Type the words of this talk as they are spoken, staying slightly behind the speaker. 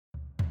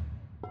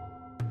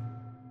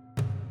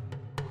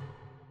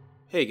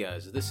Hey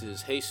guys, this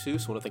is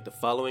Jesus. I want to thank the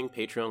following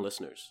Patreon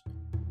listeners: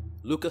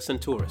 Luca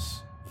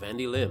Centauris,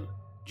 Vandy Lim,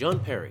 John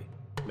Perry,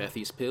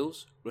 Matthews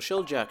Pills,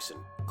 Rochelle Jackson,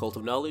 Cult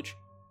of Knowledge,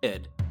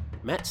 Ed,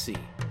 Matt C.,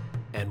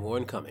 and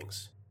Warren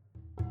Cummings.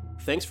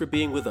 Thanks for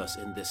being with us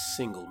in this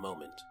single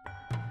moment.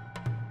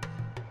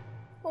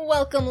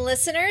 Welcome,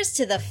 listeners,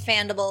 to the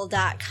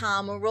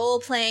Fandible.com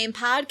role-playing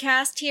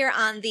podcast here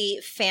on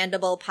the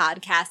Fandible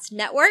Podcast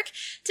Network.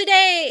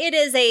 Today, it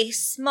is a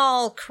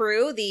small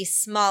crew, the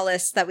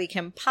smallest that we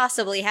can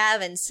possibly have,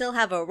 and still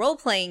have a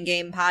role-playing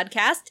game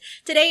podcast.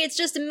 Today, it's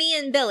just me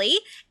and Billy.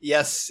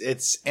 Yes,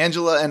 it's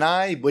Angela and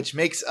I, which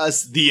makes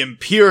us the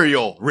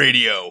Imperial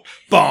Radio.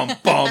 Bum,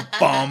 bum,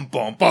 bum,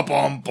 bum, bum,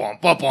 bum, bum,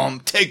 bum, bum.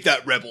 Take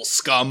that, rebel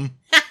scum.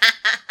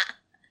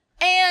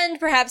 And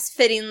perhaps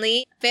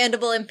fittingly,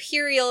 Fandible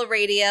Imperial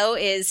Radio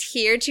is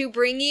here to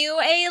bring you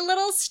a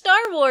little Star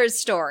Wars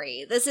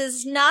story. This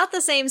is not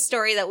the same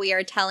story that we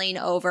are telling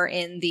over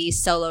in the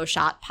Solo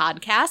Shot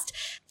podcast.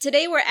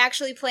 Today we're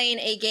actually playing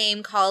a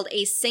game called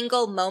A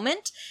Single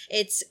Moment.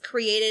 It's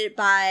created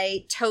by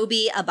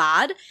Toby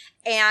Abad.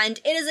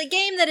 And it is a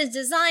game that is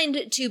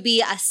designed to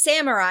be a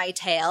samurai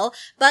tale,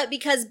 but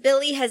because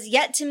Billy has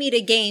yet to meet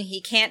a game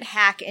he can't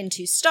hack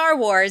into Star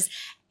Wars,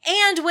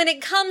 and when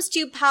it comes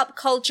to pop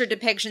culture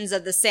depictions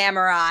of the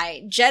samurai,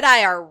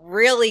 Jedi are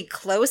really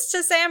close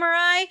to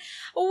samurai,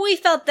 we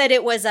felt that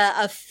it was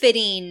a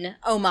fitting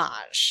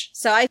homage.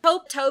 So I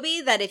hope,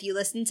 Toby, that if you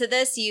listen to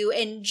this, you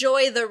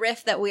enjoy the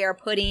riff that we are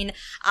putting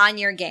on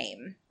your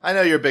game. I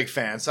know you're a big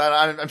fan, so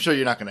I'm sure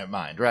you're not going to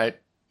mind,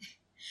 right?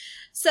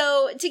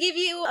 So to give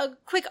you a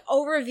quick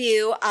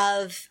overview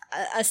of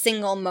a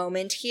single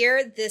moment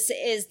here, this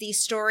is the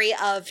story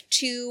of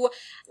two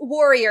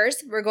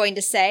warriors, we're going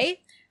to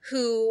say,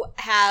 who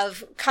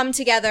have come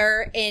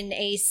together in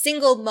a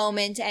single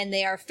moment, and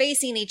they are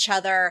facing each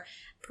other,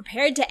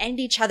 prepared to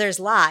end each other's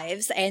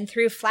lives. And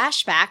through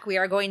flashback, we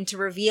are going to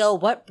reveal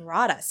what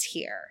brought us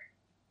here.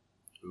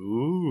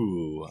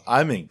 Ooh,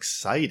 I'm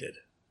excited.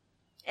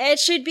 It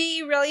should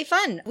be really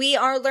fun. We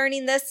are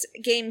learning this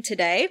game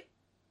today,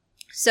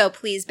 so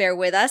please bear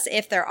with us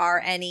if there are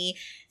any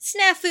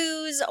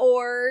snafus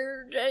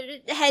or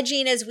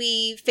hedging as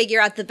we figure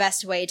out the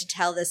best way to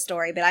tell this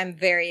story. But I'm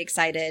very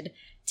excited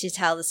to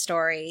tell the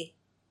story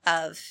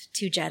of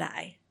two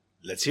Jedi.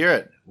 Let's hear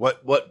it.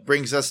 What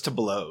brings us to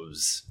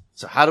blows?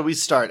 So how do we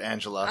start,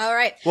 Angela? All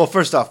right. Well,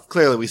 first off,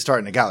 clearly we start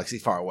in a galaxy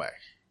far away.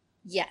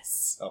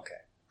 Yes. Okay.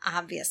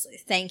 Obviously.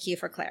 Thank you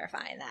for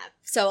clarifying that.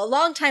 So a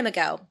long time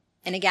ago,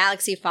 in a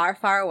galaxy far,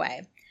 far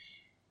away,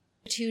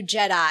 two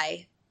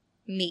Jedi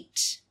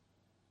meet.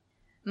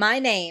 My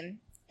name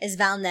is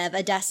Valnev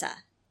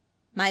Adessa.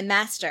 My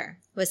master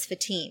was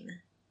Fatim.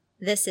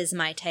 This is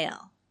my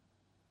tale.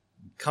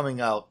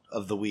 Coming out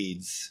of the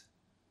weeds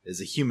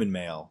is a human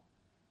male,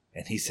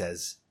 and he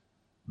says,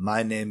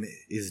 "My name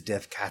is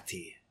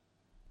Devkati.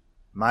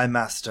 My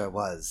master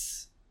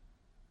was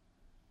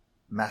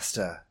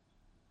Master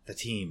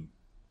Fatim.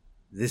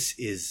 This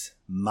is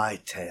my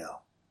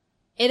tale."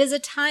 It is a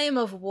time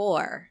of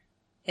war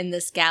in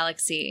this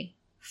galaxy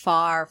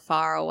far,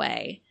 far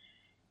away,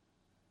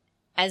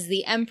 as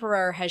the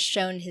Emperor has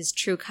shown his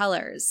true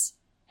colors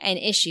and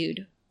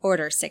issued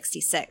Order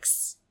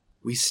 66.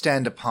 We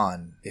stand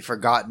upon a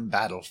forgotten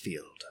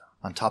battlefield,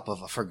 on top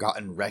of a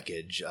forgotten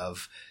wreckage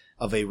of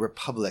a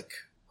Republic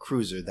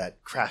cruiser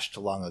that crashed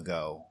long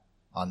ago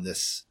on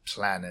this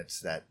planet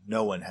that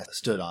no one has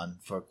stood on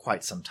for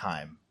quite some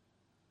time.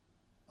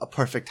 A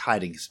perfect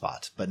hiding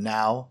spot, but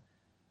now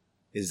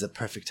is a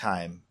perfect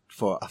time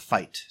for a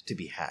fight to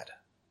be had.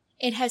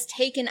 It has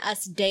taken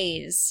us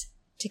days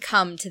to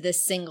come to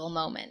this single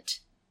moment,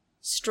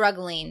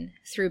 struggling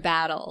through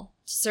battle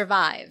to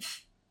survive,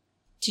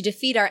 to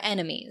defeat our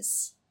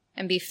enemies,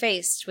 and be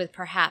faced with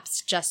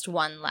perhaps just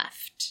one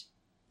left.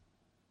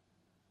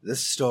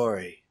 This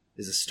story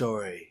is a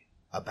story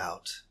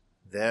about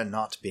there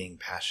not being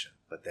passion,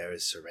 but there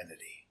is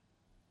serenity.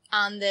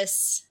 On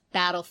this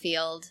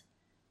battlefield,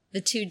 the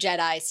two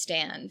Jedi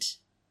stand,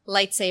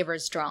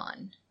 lightsabers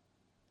drawn,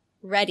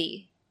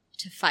 ready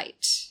to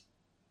fight.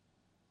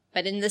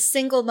 But in this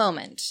single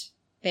moment,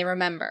 they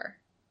remember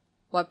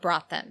what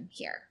brought them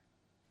here.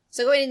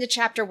 So going into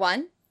chapter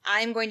 1,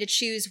 I'm going to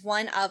choose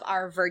one of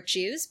our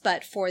virtues,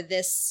 but for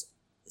this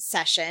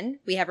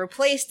session, we have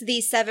replaced the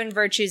 7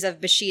 virtues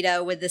of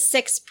Bushido with the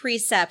 6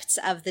 precepts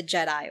of the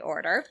Jedi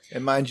Order.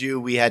 And mind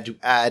you, we had to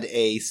add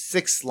a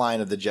 6th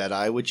line of the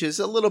Jedi, which is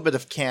a little bit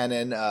of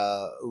canon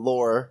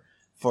lore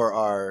for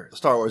our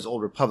Star Wars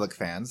Old Republic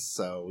fans.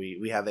 So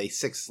we have a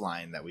 6th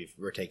line that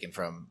we're taken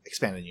from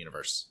Expanded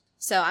Universe.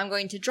 So I'm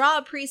going to draw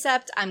a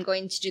precept, I'm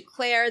going to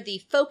declare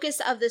the focus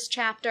of this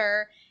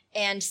chapter,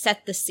 and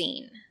set the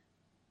scene.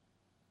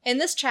 In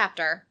this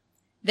chapter,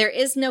 there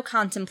is no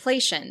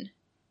contemplation,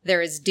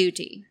 there is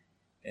duty.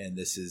 And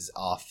this is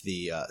off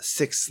the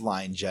 6th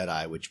line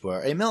Jedi, which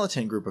were a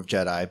militant group of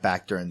Jedi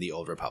back during the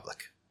Old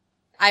Republic.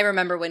 I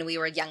remember when we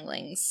were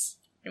younglings,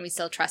 and we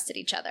still trusted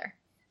each other.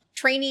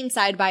 Training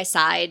side by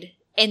side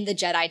in the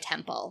Jedi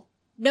Temple.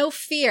 No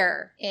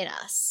fear in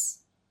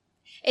us.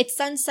 It's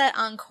sunset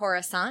on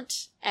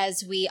Coruscant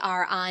as we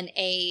are on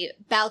a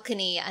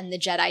balcony in the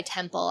Jedi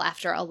Temple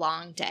after a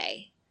long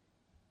day.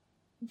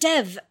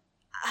 Dev,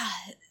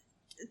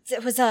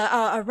 it was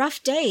a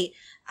rough day.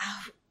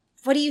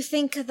 What do you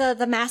think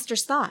the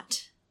Masters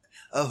thought?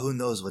 Oh, who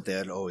knows what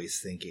they're always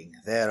thinking.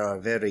 They are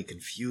very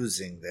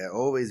confusing. They're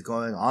always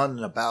going on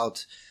and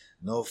about.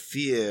 No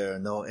fear,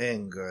 no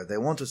anger. They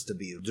want us to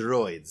be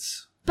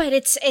droids. But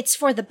it's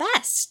for the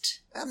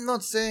best. I'm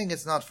not saying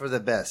it's not for the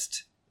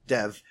best.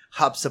 Dev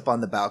hops up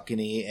on the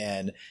balcony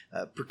and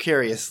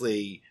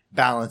precariously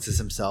balances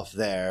himself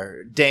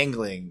there,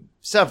 dangling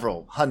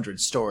several hundred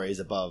stories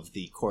above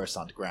the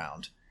Coruscant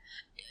ground.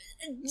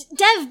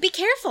 Dev, be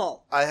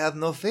careful. I have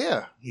no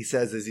fear, he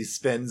says as he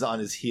spins on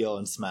his heel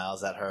and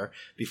smiles at her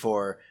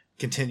before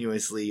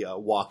continuously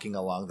walking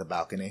along the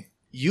balcony.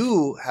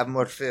 You have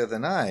more fear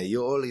than I.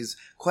 You're always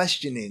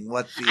questioning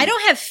what the... I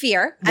don't have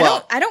fear.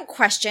 Well, I don't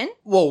question.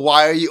 Well,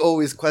 why are you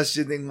always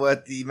questioning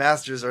what the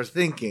Masters are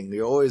thinking?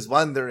 You're always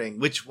wondering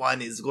which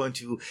one is going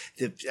to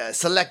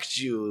select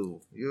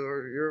you.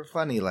 You're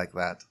funny like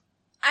that.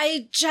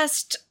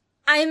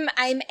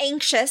 I'm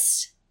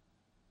anxious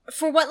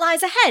for what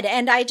lies ahead,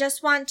 and I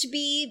just want to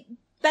be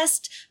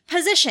best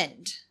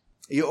positioned.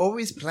 You're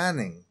always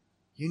planning.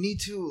 You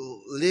need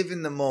to live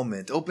in the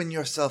moment. Open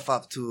yourself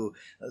up to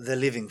the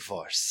living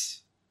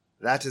force.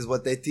 That is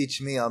what they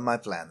teach me on my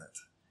planet.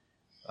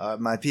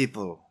 My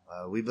people,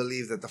 we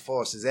believe that the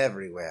force is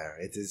everywhere.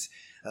 It is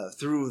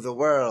through the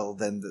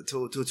world, and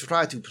to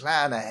try to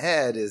plan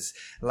ahead is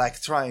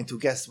like trying to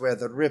guess where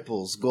the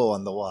ripples go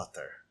on the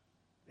water.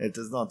 It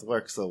does not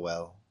work so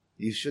well.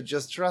 You should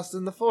just trust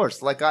in the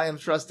force, like I am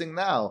trusting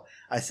now,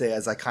 I say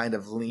as I kind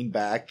of lean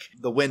back,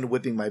 the wind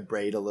whipping my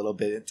braid a little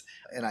bit,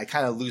 and I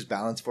kind of lose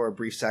balance for a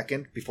brief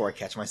second before I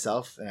catch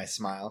myself, and I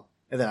smile,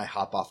 and then I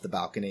hop off the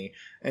balcony,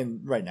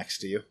 and right next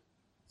to you.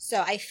 So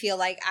I feel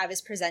like I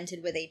was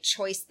presented with a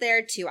choice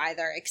there to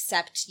either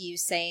accept you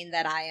saying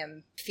that I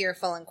am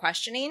fearful and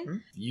questioning. Mm-hmm.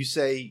 You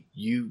say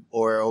you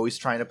are always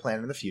trying to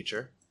plan in the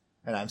future,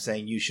 and I'm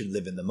saying you should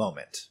live in the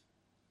moment.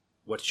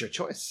 What's your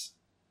choice?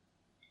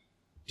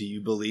 Do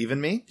you believe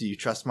in me? Do you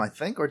trust my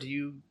think? Or do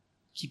you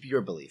keep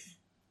your belief?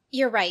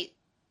 You're right.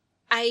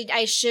 I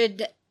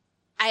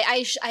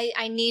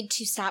need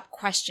to stop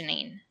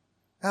questioning.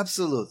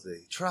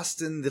 Absolutely.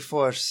 Trust in the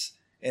Force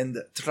and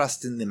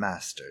trust in the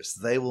Masters.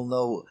 They will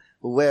know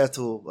where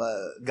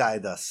to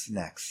guide us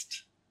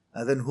next.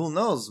 And then who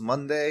knows,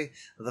 Monday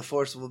the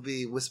Force will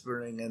be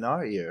whispering in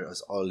our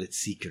ears all its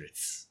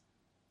secrets.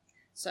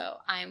 So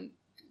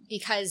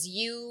because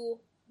you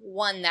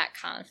won that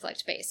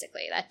conflict,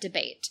 basically, that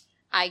debate,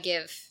 I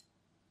give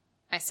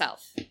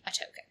myself a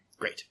token.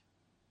 Great.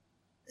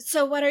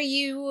 So what are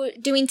you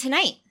doing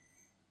tonight?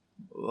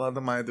 What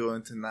am I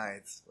doing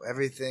tonight?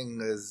 Everything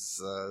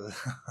is...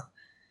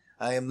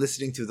 I am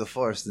listening to the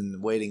Force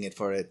and waiting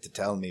for it to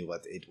tell me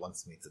what it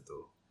wants me to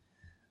do.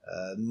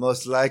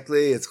 Most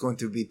likely it's going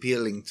to be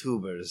peeling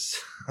tubers,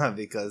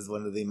 because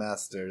one of the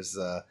Masters,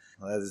 that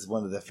is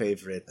one of the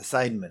favorite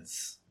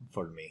assignments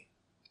for me.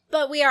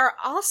 But we are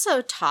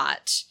also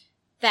taught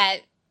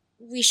that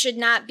we should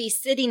not be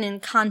sitting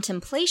in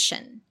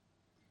contemplation.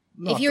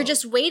 If you're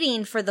just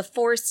waiting for the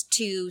Force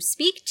to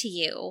speak to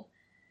you,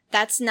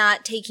 that's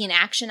not taking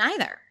action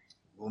either.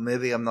 Well,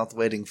 maybe I'm not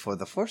waiting for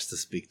the Force to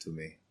speak to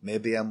me.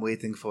 Maybe I'm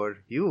waiting for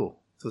you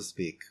to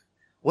speak.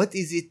 What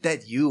is it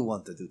that you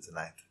want to do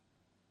tonight?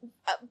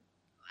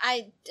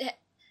 I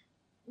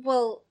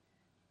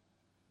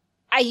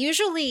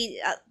usually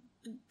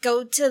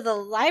go to the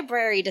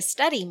library to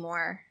study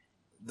more.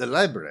 The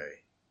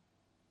library?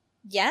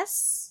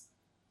 Yes?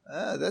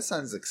 That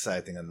sounds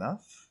exciting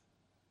enough.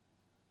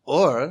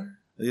 Or,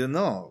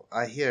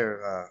 I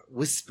hear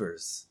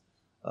whispers.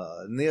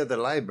 Near the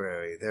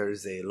library, there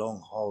is a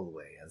long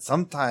hallway, and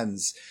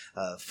sometimes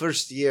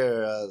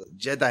first-year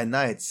Jedi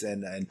Knights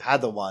and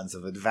Padawans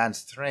of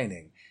advanced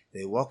training,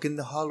 they walk in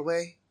the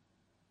hallway,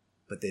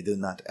 but they do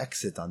not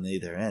exit on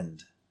either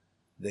end.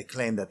 They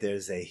claim that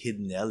there's a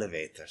hidden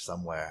elevator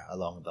somewhere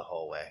along the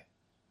hallway.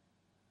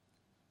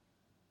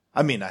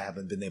 I mean, I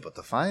haven't been able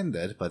to find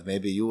it, but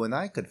maybe you and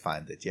I could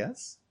find it,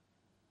 yes?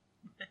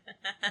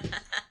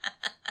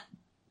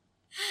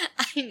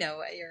 I know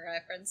what you're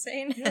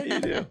referencing. Yeah, you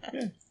do.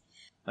 Yeah.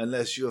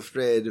 Unless you're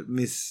afraid,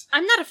 Miss...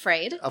 I'm not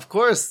afraid. Of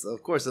course.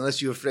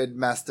 Unless you're afraid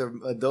Master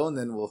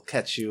Donan will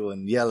catch you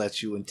and yell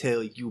at you and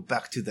tail you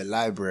back to the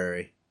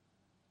library.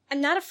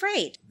 I'm not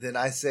afraid. Then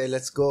I say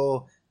let's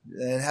go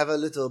and have a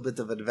little bit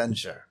of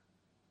adventure.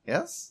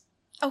 Yes?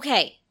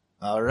 Okay.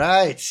 All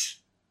right.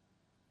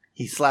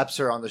 He slaps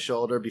her on the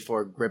shoulder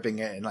before gripping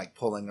it and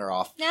pulling her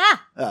off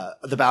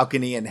the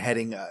balcony and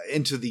heading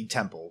into the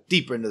temple,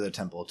 deeper into the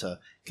temple to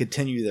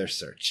continue their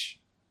search.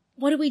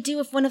 What do we do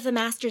if one of the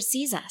Masters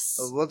sees us?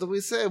 What do we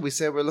say? We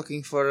say we're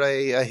looking for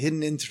a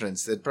hidden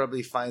entrance. They'd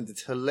probably find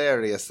it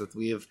hilarious that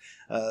we have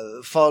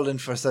fallen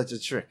for such a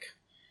trick.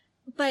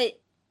 But,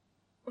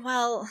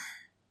 well,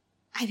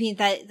 I mean,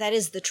 that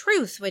is the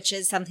truth, which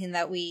is something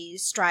that we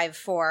strive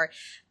for.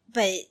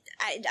 But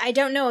I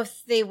don't know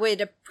if they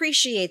would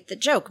appreciate the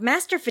joke.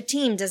 Master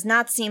Fatim does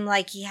not seem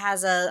like he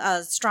has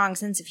a strong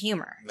sense of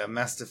humor. The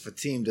Master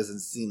Fatim doesn't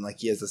seem like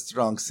he has a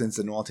strong sense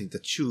in wanting to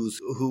choose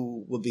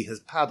who will be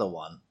his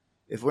Padawan.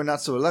 If we're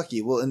not so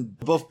lucky, we'll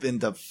both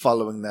end up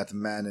following that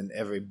man in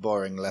every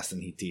boring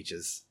lesson he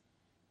teaches.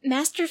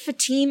 Master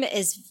Fatim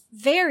is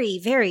very,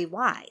 very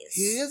wise.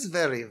 He is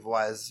very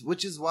wise,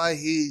 which is why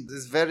he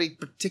is very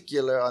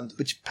particular on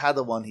which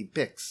Padawan he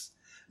picks.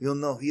 You'll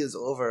know he is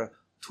over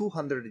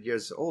 200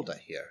 years old, I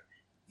hear.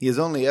 He has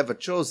only ever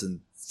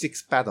chosen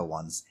 6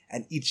 Padawans,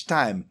 and each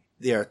time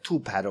there are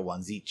 2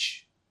 Padawans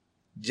each.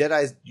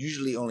 Jedis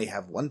usually only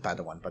have 1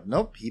 Padawan, but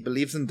nope, he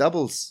believes in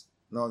doubles.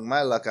 Knowing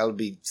my luck, I'll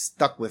be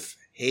stuck with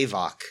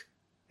Havok.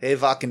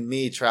 Havok and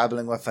me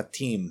traveling with a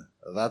team.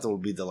 That will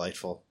be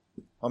delightful.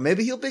 Or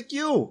maybe he'll pick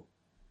you,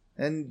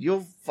 and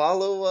you'll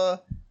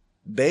follow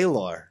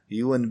Baelor.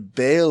 You and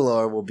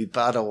Baelor will be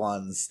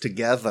Padawans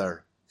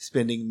together,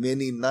 spending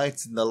many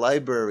nights in the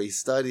library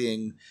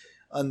studying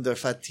under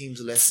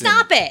Fatim's lesson.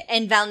 Stop it!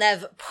 And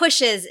Valnev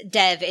pushes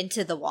Dev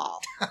into the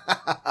wall.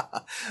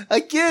 I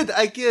kid.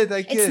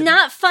 It's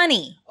not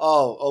funny.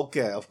 Oh,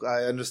 okay.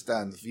 I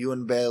understand. You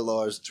and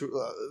Baelor's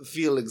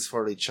feelings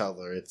for each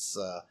other.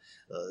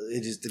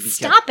 It is to be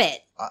Stop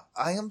it!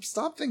 I am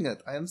stopping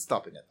it. I am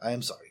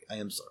sorry.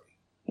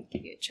 I'll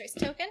give you a choice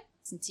token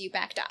since you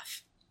backed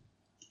off.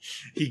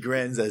 He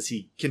grins as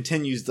he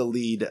continues to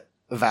lead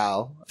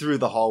Val through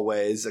the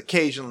hallways,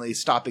 occasionally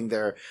stopping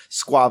their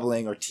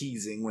squabbling or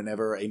teasing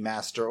whenever a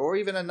master or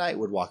even a knight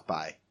would walk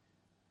by.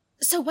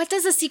 So what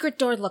does a secret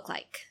door look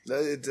like?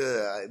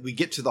 We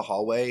get to the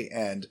hallway,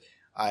 and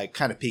I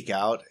kind of peek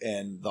out,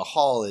 and the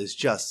hall is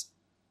just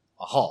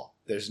a hall.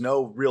 There's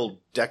no real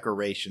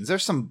decorations.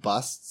 There's some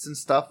busts and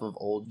stuff of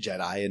old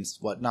Jedi and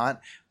whatnot,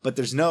 but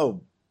there's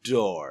no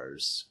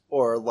doors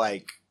or,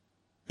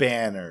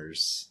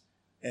 banners.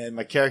 And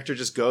my character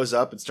just goes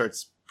up and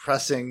starts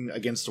pressing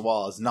against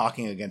walls,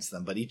 knocking against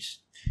them, but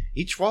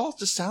each wall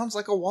just sounds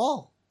like a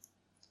wall.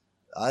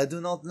 I do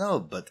not know,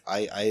 but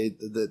I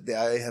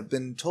have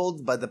been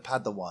told by the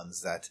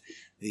Padawans that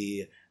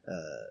the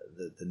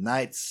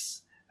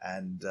knights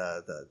and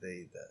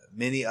the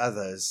many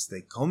others,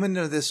 they come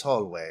into this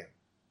hallway,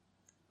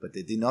 but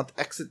they do not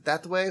exit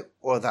that way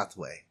or that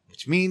way,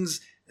 which means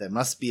there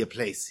must be a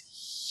place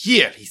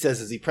here, he says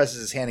as he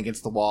presses his hand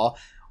against the wall,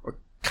 or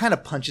kind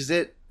of punches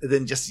it, and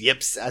then just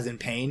yips as in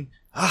pain.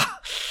 Ah,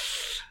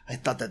 I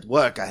thought that'd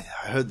work. I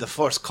heard the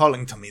Force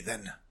calling to me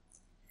then.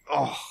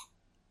 Oh.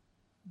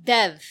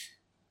 Dev,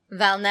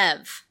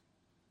 Valnev.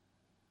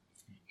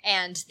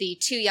 And the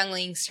 2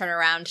 younglings turn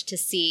around to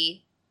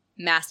see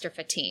Master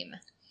Fatim.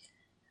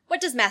 What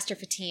does Master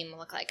Fatim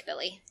look like,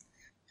 Billy?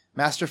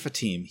 Master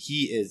Fatim,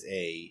 he is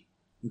a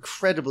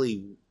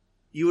incredibly,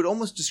 you would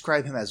almost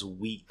describe him as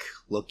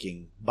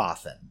weak-looking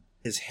Bothan.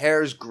 His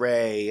hair's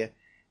gray,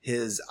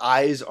 his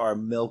eyes are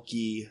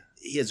milky,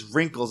 he has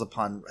wrinkles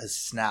upon his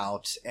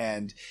snout,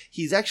 and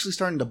he's actually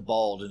starting to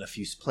bald in a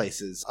few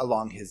places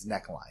along his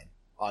neckline,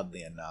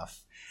 oddly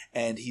enough.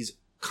 And he's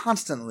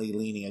constantly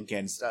leaning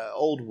against an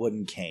old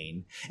wooden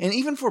cane. And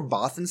even for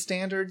Bothan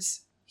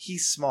standards,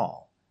 he's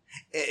small.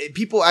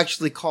 People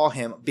actually call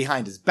him,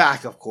 behind his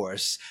back, of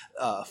course,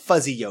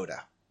 Fuzzy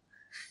Yoda.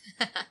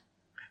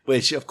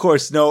 Which, of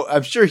course, no,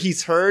 I'm sure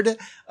he's heard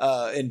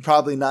and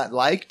probably not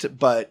liked,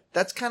 but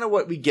that's kind of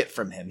what we get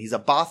from him. He's a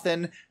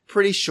Bothan,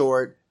 pretty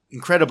short,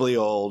 incredibly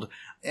old,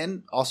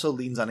 and also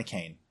leans on a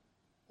cane.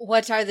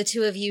 What are the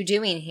 2 of you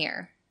doing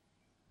here?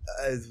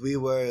 We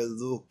were,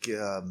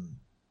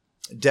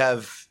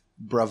 Dev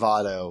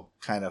Bravado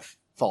kind of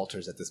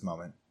falters at this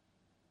moment.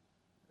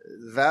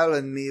 Val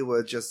and me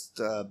were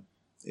just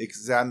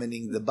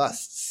examining the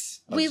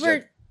busts. We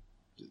were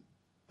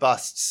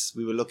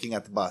looking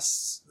at the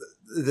busts.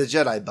 The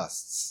Jedi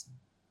busts.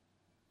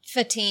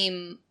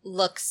 Fatim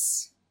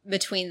looks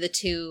between the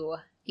 2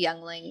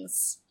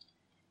 younglings.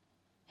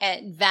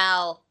 And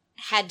Val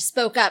had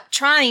spoke up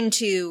trying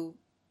to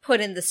put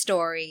in the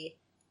story,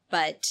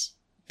 but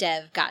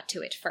Dev got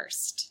to it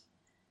first.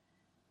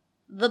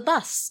 The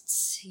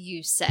busts,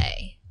 you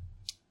say?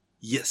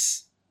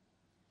 Yes.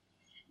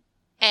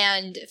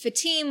 And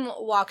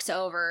Fatim walks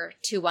over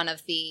to one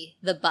of the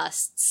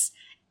busts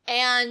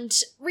and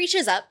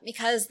reaches up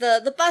because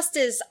the bust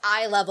is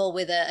eye level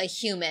with a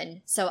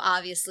human, so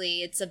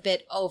obviously it's a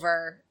bit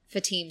over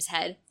Fatim's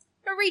head.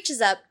 But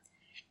reaches up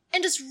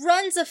and just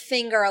runs a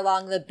finger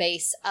along the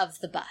base of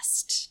the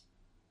bust.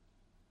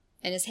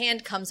 And his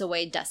hand comes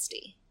away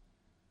dusty.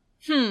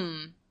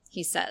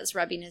 He says,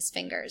 rubbing his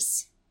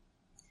fingers.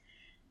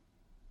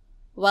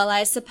 Well,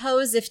 I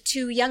suppose if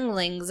 2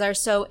 younglings are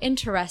so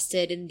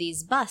interested in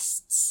these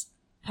busts,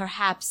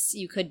 perhaps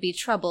you could be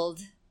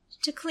troubled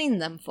to clean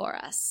them for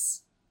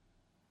us.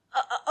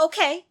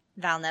 Okay,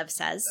 Valnev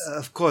says.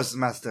 Of course,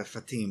 Master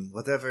Fatim,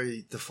 whatever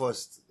the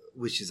Force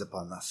wishes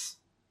upon us.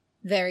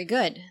 Very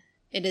good.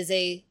 It is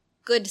a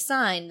good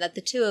sign that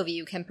the 2 of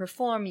you can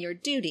perform your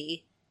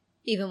duty,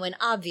 even when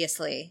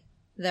obviously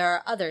there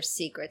are other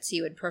secrets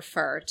you would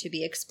prefer to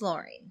be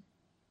exploring.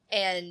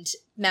 And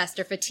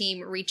Master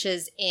Fatim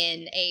reaches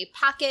in a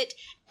pocket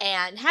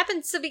and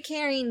happens to be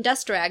carrying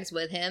dust rags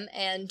with him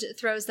and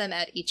throws them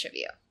at each of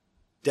you.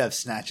 Dev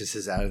snatches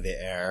his out of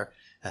the air,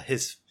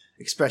 his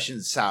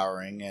expression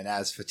souring, and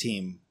as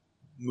Fatim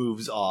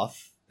moves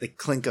off, the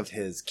clink of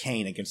his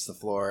cane against the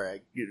floor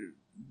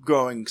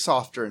growing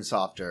softer and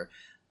softer,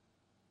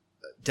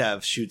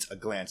 Dev shoots a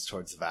glance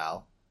towards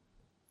Val.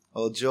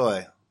 Oh,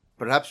 joy.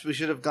 Perhaps we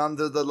should have gone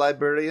to the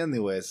library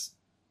anyways.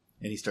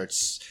 And he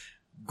starts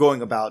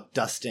going about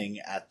dusting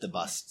at the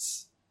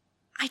busts.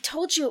 I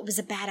told you it was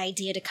a bad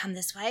idea to come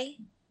this way.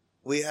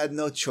 We had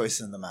no choice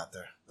in the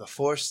matter. The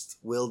Force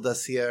willed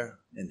us here,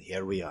 and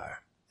here we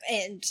are.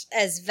 And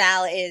as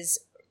Val is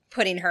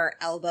putting her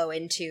elbow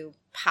into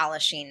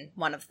polishing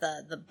one of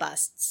the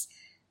busts,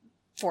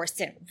 Force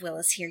didn't will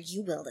us here,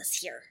 you willed us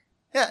here.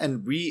 Yeah,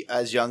 and we,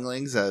 as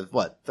younglings, as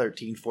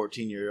 13,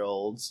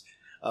 14-year-olds,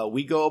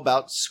 we go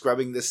about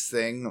scrubbing this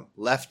thing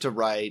left to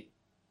right,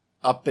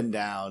 up and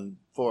down,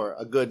 for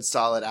a good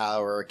solid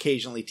hour,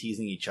 occasionally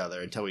teasing each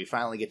other until we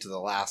finally get to the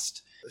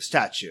last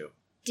statue.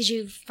 Did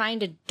you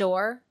find a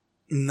door?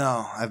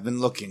 No, I've been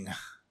looking.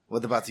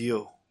 What about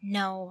you?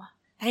 No,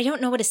 but I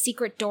don't know what a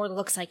secret door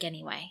looks like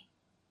anyway.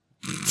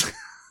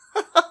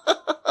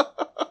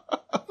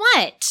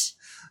 What?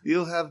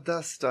 You have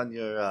dust on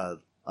your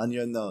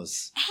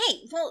nose.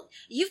 Hey, well,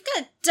 you've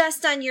got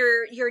dust on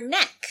your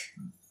neck.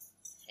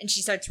 And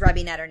she starts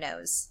rubbing at her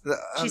nose.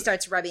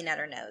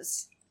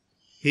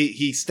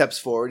 He steps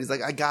forward. He's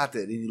like, I got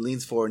it. And he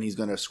leans forward and he's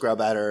going to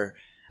scrub at her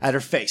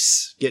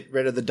face. Get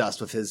rid of the dust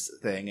with his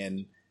thing.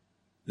 And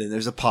then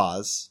there's a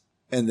pause.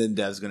 And then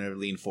Dev's going to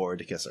lean forward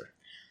to kiss her.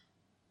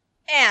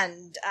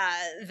 And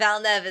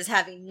Valnev is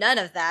having none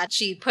of that.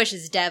 She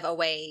pushes Dev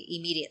away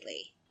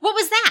immediately. What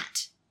was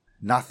that?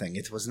 Nothing.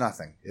 It was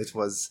nothing. It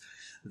was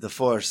the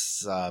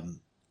Force.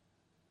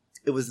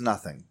 It was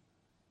nothing.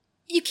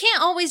 You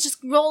can't always just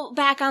roll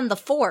back on the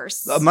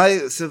Force.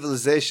 My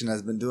civilization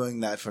has been doing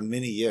that for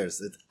many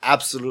years.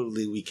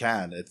 Absolutely we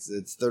can.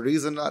 It's the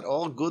reason that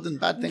all good and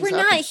bad things happen.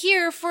 We're not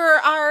here for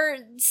our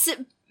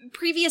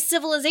previous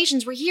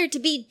civilizations. We're here to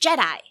be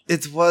Jedi.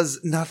 It was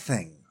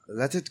nothing.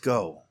 Let it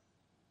go.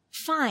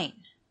 Fine.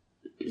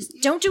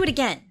 Just don't do it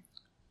again.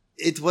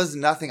 It was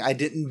nothing. I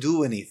didn't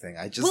do anything.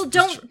 I just... Well,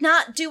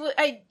 not do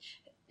it.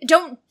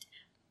 Don't...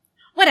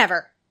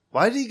 Whatever.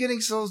 Why are you getting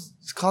so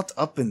caught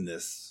up in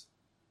this?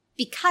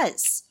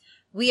 Because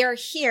we are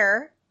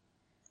here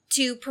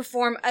to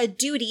perform a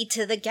duty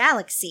to the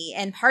galaxy,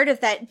 and part of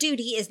that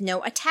duty is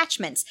no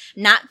attachments.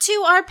 Not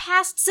to our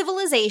past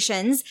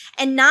civilizations,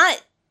 and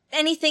not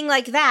anything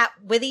like that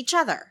with each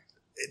other.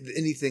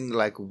 Anything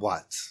like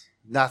what?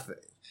 Nothing.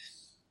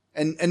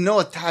 And no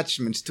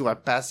attachments to our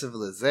past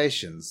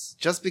civilizations.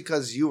 Just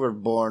because you were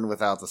born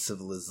without a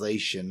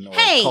civilization or...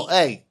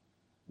 Hey!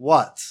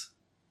 What?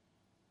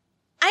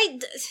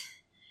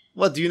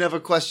 What, do you never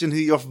question who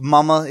your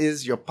mama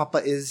is, your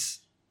papa is?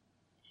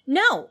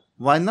 No.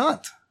 Why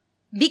not?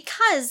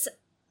 Because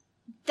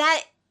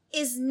that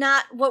is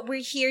not what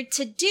we're here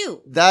to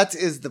do. That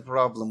is the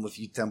problem with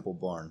you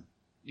Temple-born.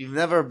 You've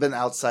never been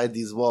outside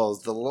these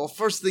walls. The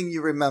first thing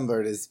you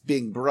remembered is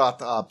being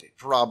brought up,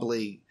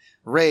 probably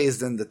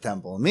raised in the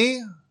temple.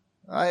 Me?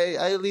 I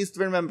at least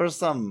remember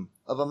some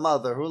of a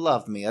mother who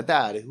loved me, a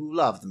dad who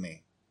loved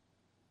me,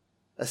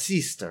 a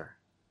sister.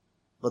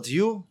 But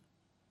you?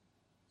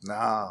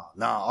 No,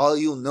 all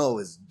you know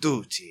is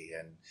duty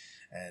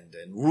and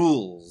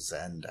rules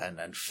and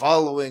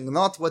following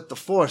not what the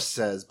Force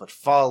says, but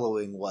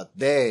following what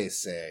they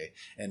say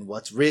and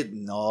what's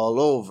written all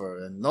over.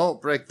 And don't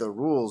break the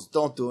rules,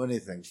 don't do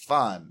anything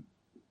fun.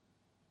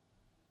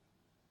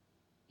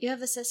 You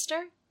have a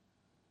sister?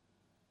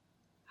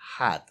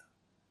 Had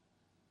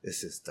a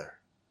sister.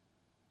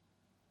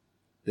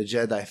 The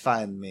Jedi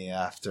find me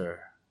after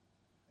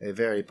a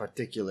very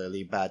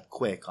particularly bad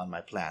quake on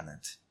my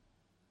planet.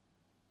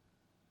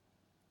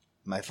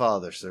 My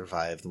father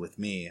survived with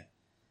me.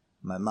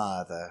 My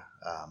mother,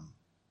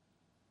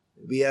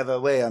 we have a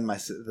way on my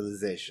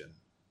civilization.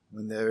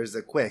 When there is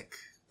a quake,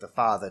 the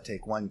father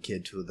take one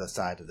kid to the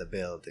side of the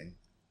building.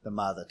 The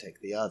mother take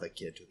the other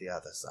kid to the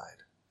other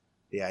side.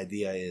 The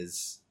idea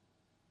is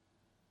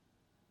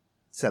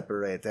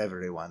separate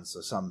everyone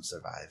so some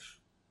survive.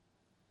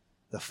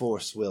 The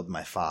Force willed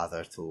my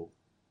father to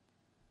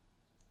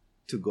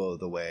go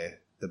the way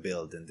the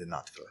building did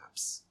not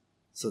collapse.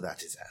 So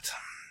that is that.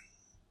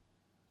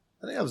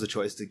 I think that was a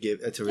choice to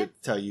give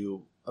tell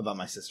you about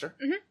my sister.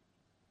 Mm-hmm.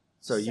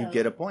 So you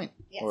get a point.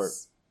 Yes. Or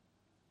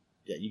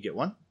yeah, you get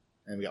one,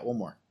 and we got one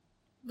more.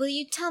 Will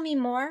you tell me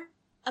more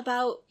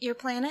about your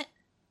planet?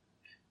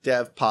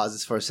 Dev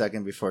pauses for a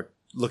second before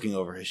looking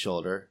over his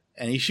shoulder,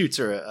 and he shoots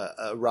her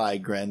a wry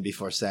grin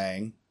before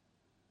saying,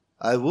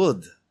 I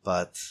would,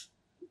 but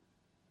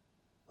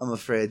I'm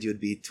afraid you'd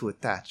be too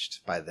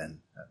attached by then.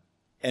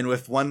 And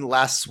with one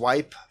last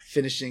swipe,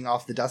 finishing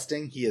off the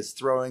dusting, he is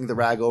throwing the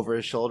rag over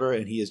his shoulder,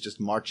 and he is just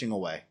marching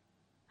away.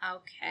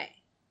 Okay.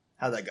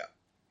 How'd that go?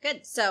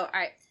 Good. So, all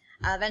right.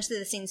 Eventually,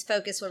 the scene's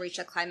focus will reach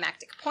a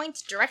climactic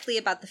point directly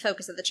about the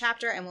focus of the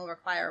chapter and will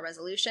require a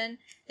resolution.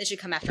 This should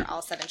come after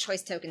all 7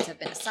 choice tokens have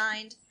been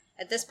assigned.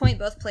 At this point,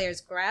 both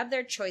players grab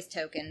their choice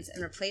tokens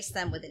and replace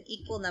them with an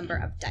equal number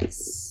of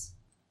dice.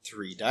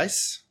 3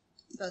 dice.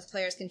 Both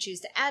players can choose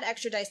to add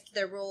extra dice to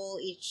their roll.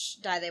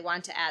 Each die they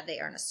want to add, they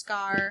earn a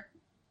scar.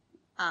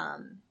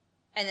 And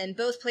then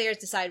both players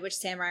decide which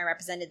samurai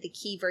represented the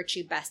key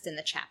virtue best in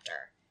the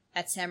chapter.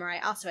 That samurai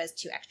also has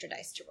 2 extra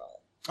dice to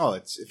roll. Oh,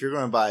 if you're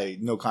going by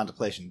no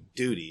contemplation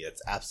duty,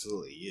 it's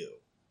absolutely you.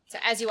 So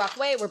as you walk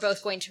away, we're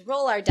both going to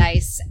roll our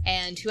dice,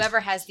 and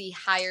whoever has the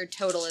higher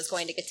total is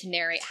going to get to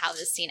narrate how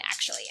this scene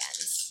actually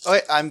ends.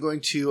 Okay, I'm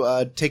going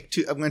to take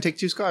 2. I'm going to take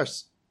 2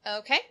 scars.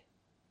 Okay.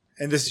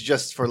 And this is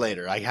just for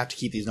later. I have to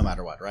keep these no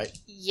matter what, right?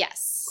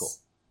 Yes. Cool.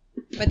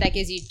 But that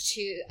gives you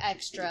 2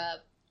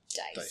 extra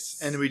dice.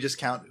 And we just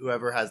count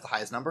whoever has the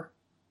highest number?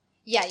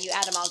 Yeah, you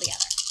add them all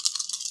together.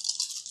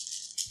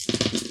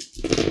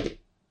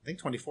 I think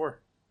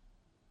 24.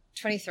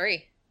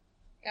 23.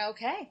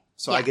 Okay.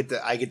 So yeah.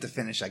 I get to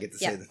finish. I get to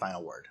say the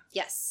final word.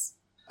 Yes.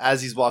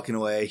 As he's walking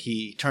away,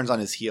 he turns on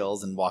his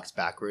heels and walks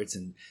backwards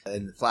and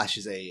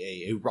flashes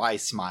a wry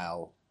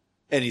smile.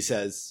 And he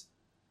says,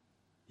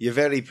 "You're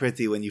very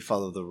pretty when you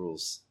follow the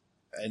rules."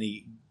 And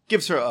he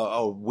gives her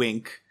a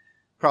wink,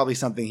 probably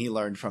something he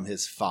learned from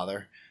his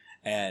father.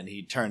 And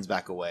he turns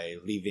back away,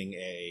 leaving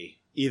a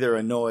either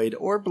annoyed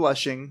or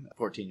blushing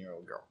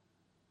 14-year-old girl.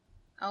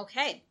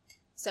 Okay.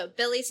 So,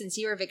 Billy, since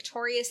you were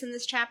victorious in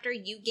this chapter,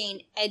 you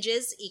gain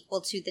edges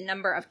equal to the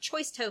number of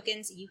choice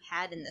tokens you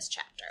had in this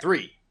chapter.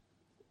 3.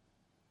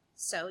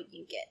 So,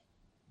 you get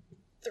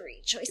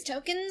 3 choice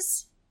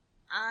tokens.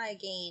 I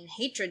gain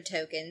hatred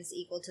tokens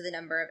equal to the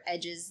number of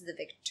edges the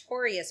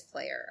victorious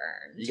player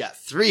earned. You got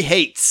 3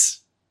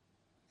 hates.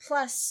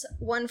 Plus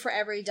 1 for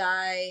every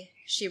die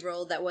she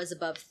rolled that was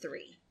above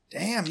 3.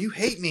 Damn, you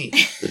hate me.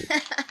 So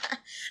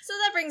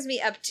that brings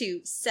me up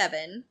to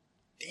 7.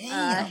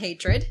 Damn.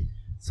 Hatred.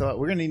 So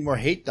we're going to need more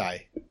hate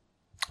die.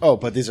 Oh,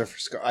 but these are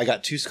for I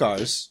got 2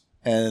 scars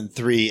and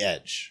 3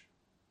 edge.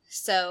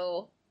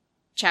 So,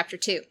 chapter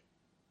 2.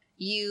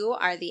 You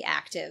are the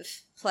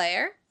active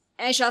player.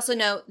 And I should also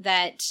note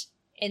that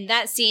in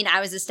that scene, I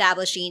was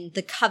establishing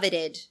the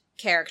coveted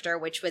character,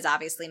 which was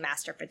obviously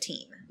Master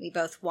Fatim. We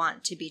both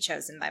want to be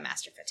chosen by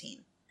Master Fatim.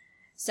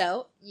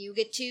 So, you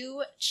get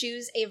to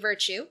choose a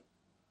virtue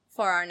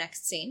for our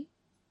next scene.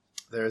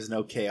 There is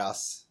no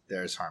chaos.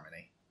 There is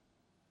harmony.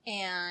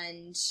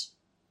 And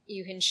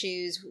you can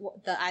choose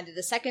either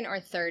the second or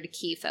third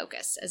key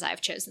focus, as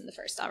I've chosen the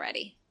first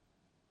already.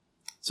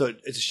 So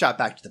it's a shot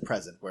back to the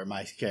present, where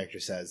my character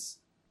says,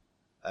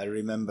 I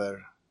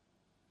remember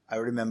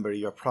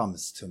your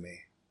promise to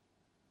me,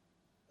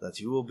 that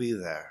you will be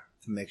there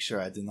to make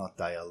sure I do not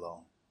die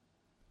alone.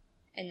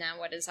 And now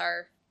what is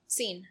our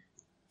scene?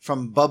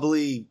 From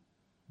bubbly,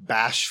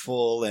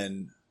 bashful,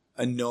 and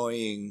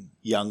annoying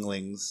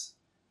younglings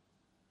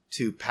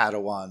to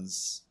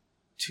Padawans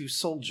to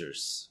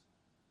soldiers.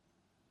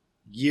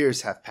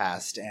 Years have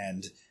passed,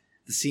 and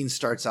the scene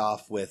starts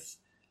off with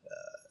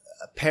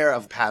a pair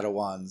of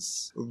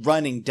Padawans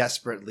running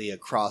desperately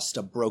across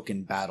a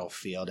broken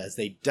battlefield as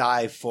they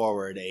dive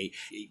forward, a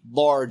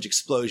large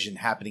explosion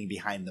happening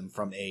behind them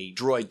from a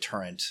droid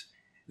turret.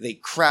 They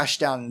crash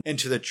down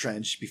into the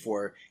trench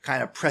before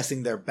kind of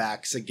pressing their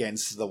backs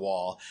against the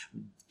wall,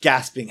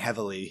 gasping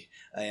heavily,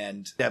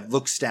 and Dev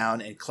looks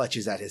down and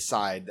clutches at his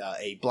side.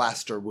 A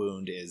blaster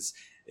wound is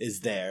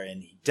there,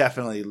 and he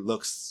definitely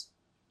looks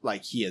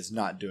like he is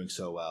not doing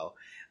so well.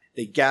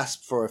 They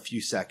gasp for a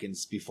few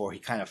seconds before he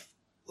kind of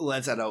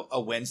lets out a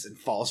wince and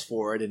falls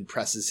forward and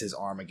presses his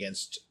arm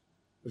against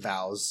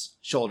Val's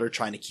shoulder,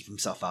 trying to keep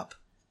himself up.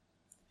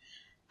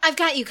 I've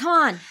got you, come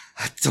on!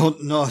 I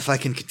don't know if I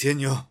can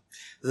continue.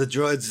 The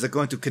droids are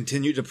going to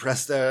continue to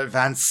press their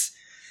advance.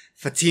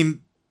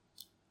 Fatim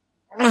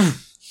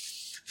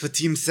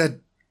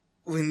said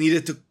we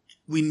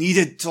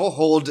needed to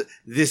hold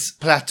this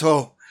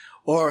plateau,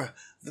 or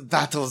the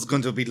battle is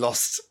going to be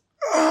lost.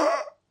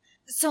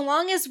 So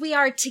long as we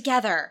are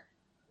together,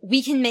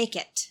 we can make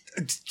it.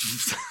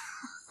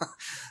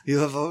 You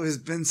have always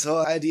been so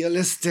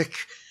idealistic.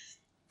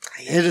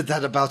 I hated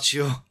that about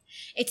you.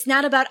 It's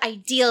not about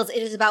ideals,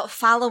 it is about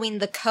following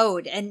the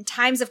code. In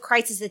times of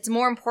crisis, it's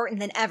more important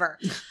than ever.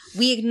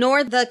 We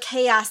ignore the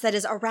chaos that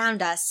is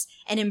around us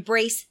and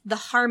embrace the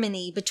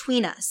harmony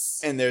between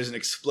us. And there's an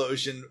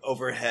explosion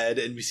overhead,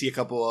 and we see a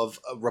couple of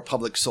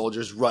Republic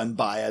soldiers run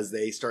by as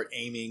they start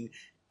aiming.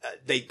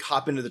 They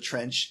hop into the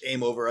trench,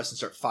 aim over us, and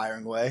start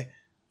firing away.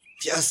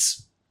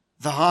 Yes,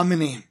 the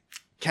harmony.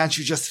 Can't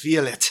you just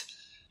feel it?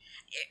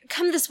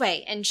 Come this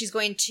way. And she's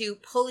going to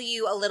pull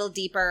you a little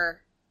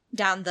deeper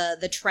down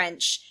the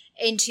trench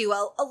into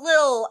a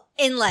little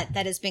inlet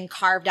that has been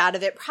carved out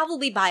of it,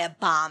 probably by a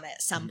bomb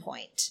at some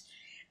point.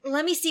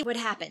 Let me see what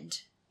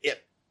happened.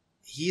 Yep.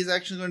 He's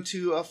actually going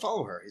to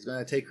follow her. He's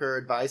going to take her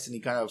advice, and he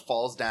kind of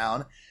falls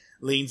down,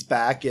 leans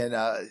back, and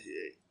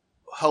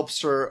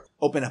helps her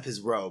open up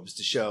his robes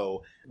to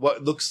show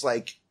what looks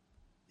like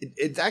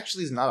It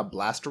actually is not a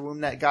blaster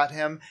wound that got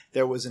him.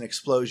 There was an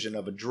explosion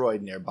of a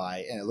droid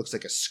nearby, and it looks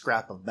like a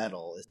scrap of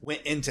metal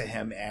went into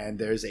him, and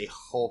there's a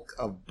hulk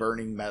of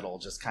burning metal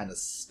just kind of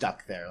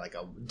stuck there like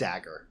a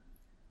dagger.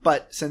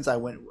 But since I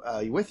went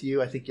with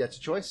you, I think you have a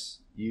choice.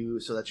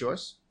 So that's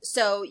yours?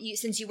 So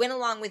since you went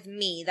along with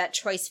me, that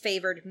choice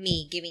favored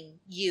me giving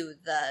you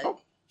the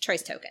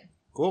choice token.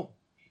 Cool.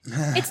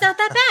 It's not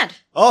that bad.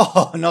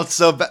 Oh, not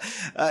so bad.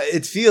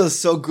 It feels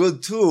so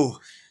good, too.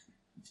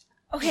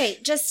 Okay,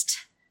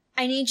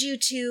 I need you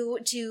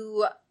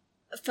to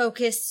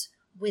focus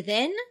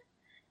within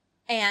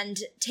and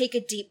take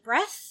a deep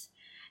breath.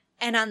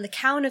 And on the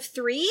count of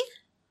 3,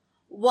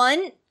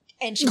 1,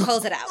 and she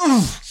pulls it out.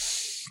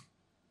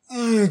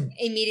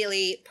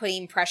 Immediately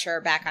putting pressure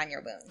back on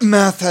your wound.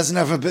 Math has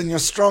never been your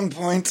strong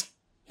point.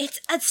 It's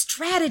a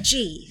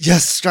strategy.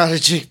 Yes,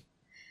 strategy.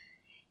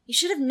 You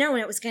should have known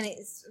it was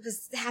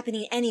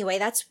happening anyway.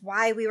 That's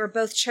why we were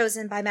both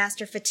chosen by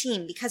Master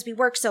Fatim, because we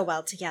work so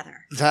well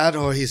together. That,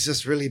 or he's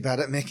just really bad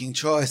at making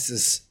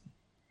choices.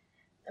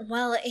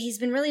 Well, he's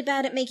been really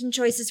bad at making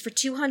choices for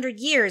 200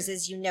 years,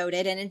 as you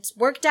noted, and it's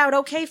worked out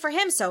okay for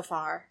him so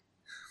far.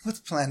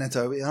 What planet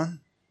are we on?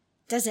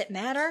 Does it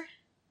matter?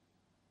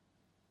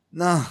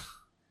 No,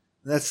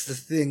 that's the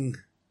thing,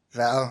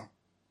 Val.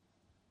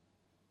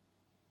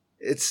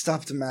 It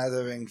stopped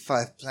mattering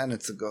 5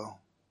 planets ago.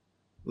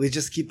 We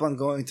just keep on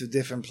going to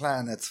different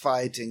planets,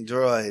 fighting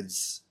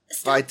droids,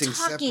 fighting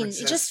talking.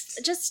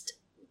 separatists. Just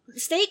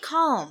stay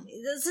calm.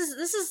 This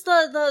is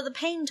the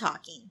pain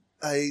talking.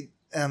 I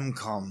am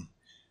calm.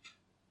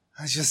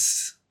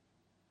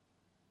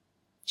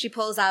 She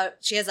pulls out,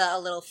 she has a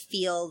little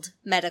field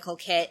medical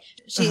kit.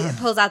 She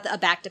pulls out a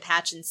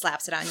Back-to-Patch and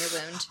slaps it on your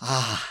wound.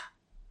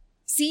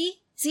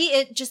 See,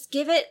 just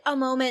give it a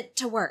moment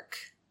to work.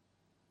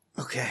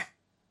 Okay.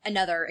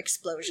 Another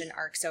explosion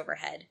arcs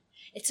overhead.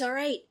 It's all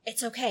right.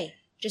 It's okay.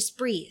 Just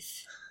breathe.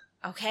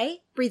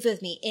 Okay? Breathe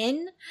with me.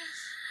 In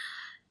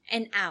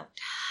and out.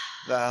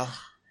 Val.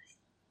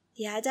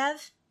 Yeah,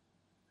 Dev?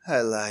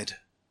 I lied.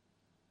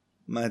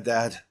 My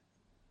dad,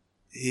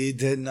 he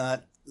did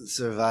not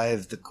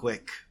survive the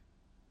quake.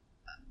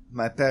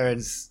 My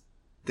parents,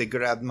 they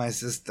grabbed my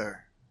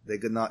sister. They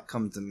could not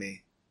come to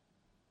me.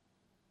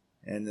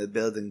 And the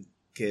building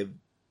caved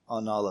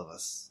on all of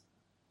us.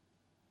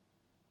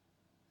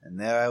 And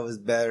there I was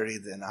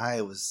buried, and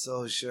I was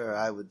so sure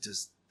I would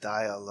just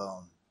die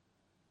alone.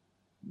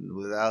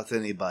 Without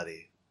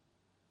anybody.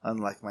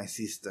 Unlike my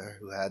sister,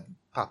 who had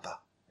Papa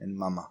and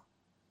Mama.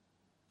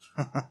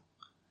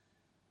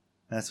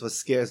 That's what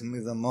scares me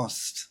the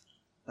most.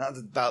 Not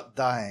about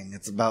dying,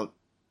 it's about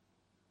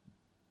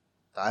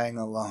dying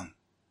alone.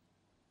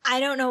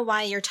 I don't know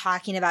why you're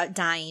talking about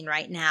dying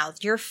right now.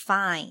 You're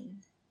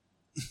fine.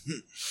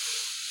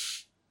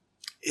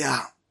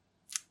 Yeah,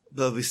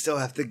 but we still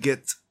have to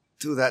get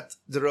to that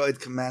droid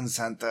command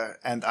center,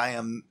 and I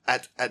am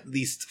at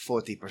least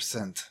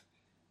 40%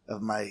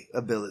 of my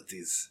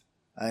abilities.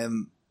 I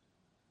am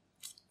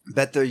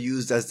better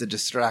used as the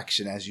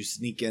distraction as you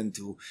sneak in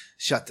to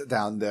shut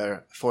down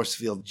their force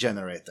field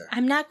generator.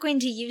 I'm not going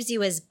to use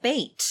you as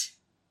bait.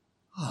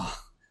 Oh,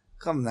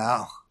 come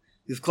now.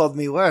 You've called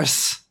me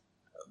worse.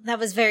 That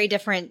was very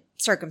different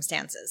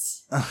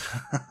circumstances.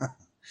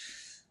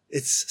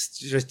 It's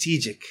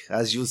strategic,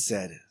 as you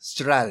said.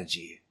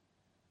 Strategy.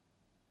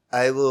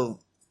 I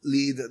will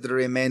lead the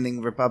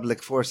remaining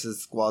Republic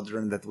Forces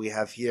squadron that we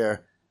have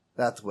here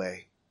that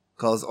way.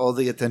 Cause all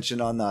the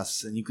attention on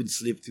us, and you can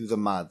sleep through the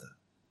mud.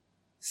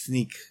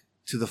 Sneak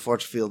to the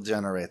force field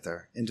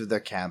generator, into their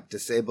camp,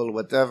 disable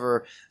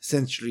whatever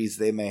sentries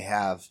they may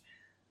have,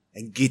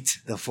 and get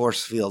the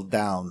force field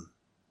down.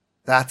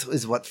 That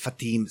is what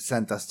Fatim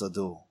sent us to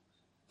do.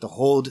 To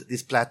hold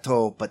this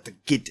plateau, but to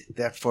get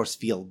their force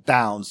field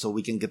down so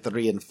we can get the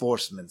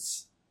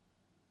reinforcements.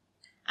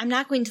 I'm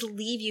not going to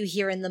leave you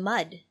here in the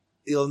mud.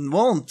 You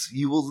won't.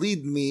 You will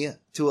lead me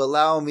to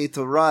allow me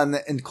to run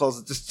and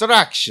cause a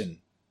distraction.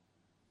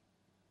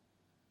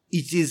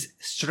 It is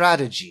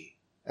strategy,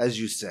 as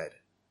you said.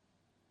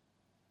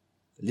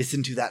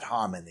 Listen to that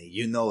harmony.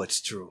 You know it's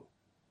true.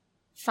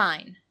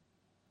 Fine.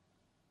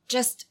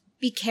 Just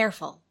be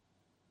careful.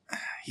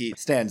 He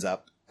stands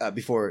up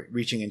before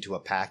reaching into a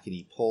pack, and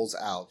he pulls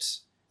out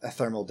a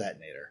thermal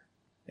detonator,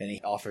 and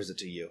he offers it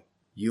to you.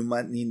 You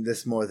might need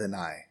this more than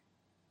I.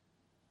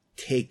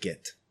 Take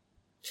it.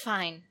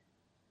 Fine.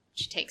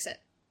 She takes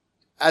it.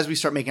 As we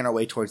start making our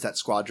way towards that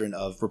squadron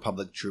of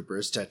Republic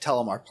troopers to tell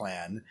them our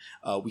plan,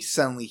 we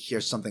suddenly hear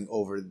something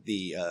over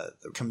the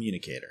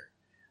communicator.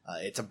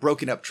 It's a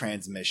broken up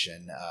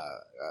transmission.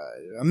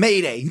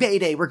 Mayday,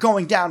 Mayday, we're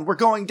going down.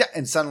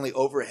 And suddenly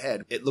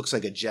overhead, it looks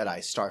like a Jedi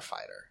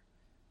starfighter,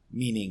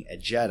 meaning a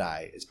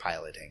Jedi is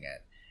piloting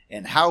it.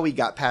 And how he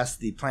got past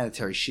the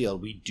planetary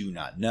shield, we do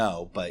not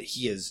know, but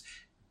he is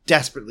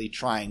desperately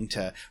trying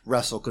to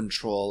wrestle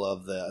control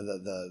of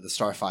the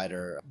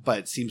starfighter, but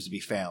it seems to be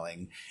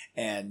failing.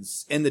 And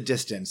in the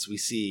distance, we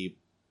see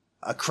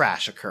a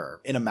crash occur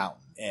in a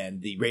mountain,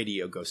 and the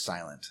radio goes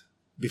silent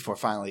before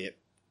finally it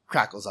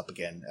crackles up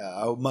again,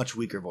 a much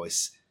weaker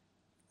voice.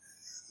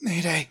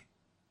 Mayday.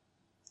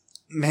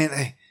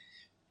 melee.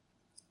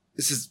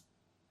 This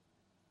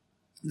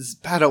is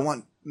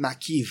Padawan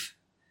Makiv.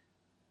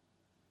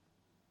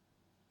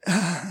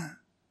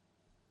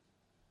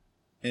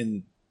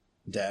 And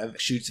Dev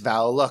shoots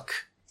Val a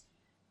look.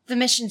 The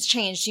mission's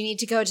changed. You need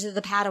to go to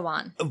the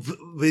Padawan.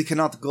 We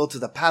cannot go to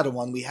the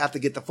Padawan. We have to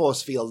get the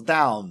force field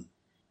down.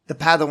 The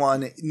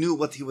Padawan knew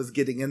what he was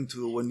getting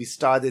into when we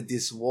started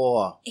this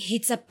war.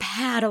 It's a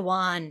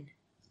Padawan,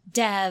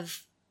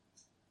 Dev.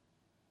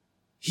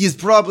 He's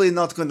probably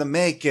not going to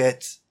make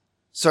it.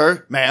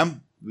 Sir,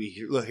 ma'am, we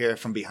hear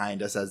from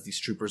behind us as these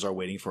troopers are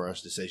waiting for our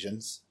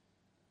decisions.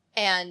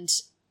 And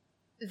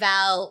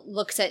Val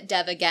looks at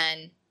Dev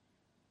again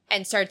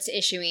and starts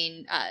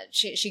issuing,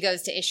 she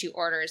goes to issue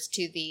orders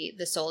to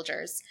the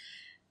soldiers.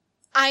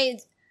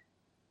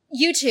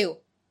 You two,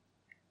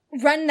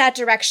 run that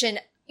direction.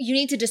 You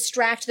need to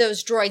distract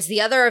those droids.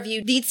 The other of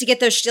you needs to get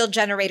those shield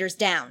generators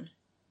down.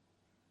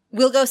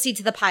 We'll go see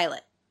to the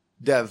pilot.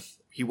 Dev,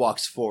 he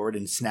walks forward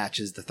and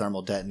snatches the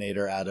thermal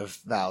detonator out of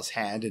Val's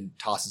hand and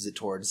tosses it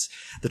towards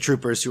the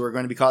troopers who are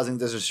going to be causing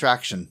the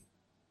distraction.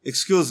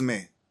 Excuse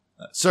me,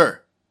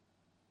 sir.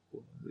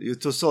 You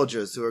two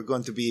soldiers who are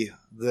going to be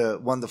the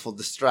wonderful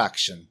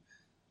distraction.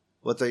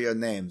 What are your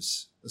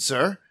names?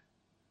 Sir?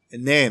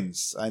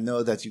 Names. I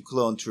know that you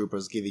clone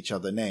troopers give each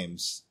other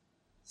names.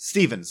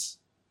 Stevens.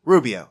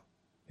 Rubio.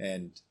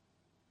 And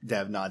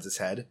Dev nods his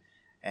head.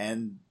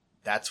 And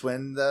that's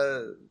when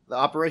the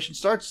operation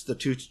starts. The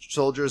two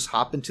soldiers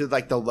hop into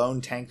like the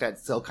lone tank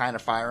that's still kind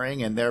of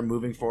firing, and they're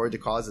moving forward to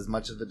cause as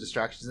much of the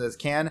distractions as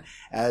can,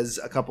 as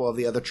a couple of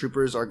the other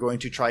troopers are going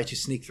to try to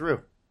sneak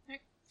through.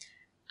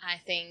 I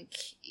think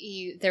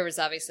there was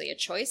obviously a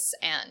choice,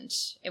 and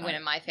it went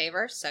in my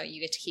favor, so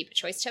you get to keep a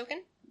choice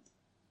token.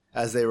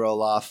 As they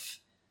roll off,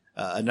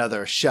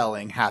 another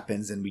shelling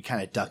happens, and we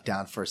kind of duck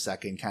down for a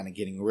second, kind of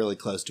getting really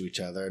close to each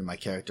other, and my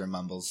character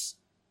mumbles,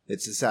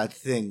 "It's a sad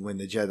thing when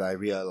the Jedi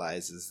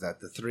realizes that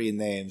the 3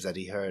 names that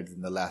he heard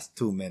in the last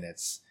 2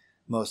 minutes,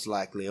 most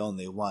likely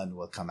only one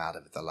will come out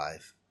of it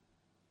alive."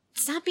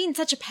 Stop being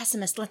such a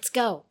pessimist. Let's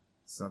go.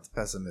 It's not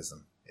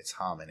pessimism. It's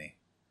harmony.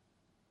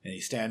 And he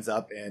stands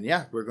up, and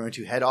yeah, we're going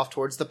to head off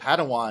towards the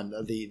Padawan,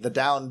 the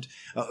downed,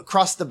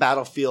 across the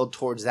battlefield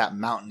towards that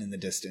mountain in the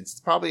distance.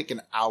 It's probably like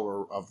an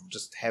hour of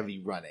just heavy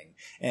running,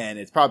 and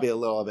it's probably a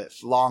little bit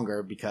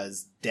longer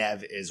because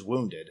Dev is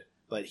wounded.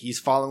 But he's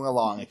following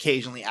along,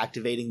 occasionally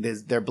activating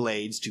their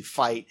blades to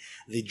fight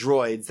the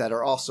droids that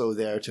are also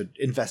there to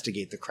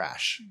investigate the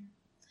crash.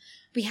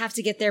 We have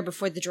to get there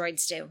before the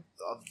droids do.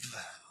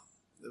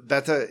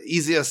 Better,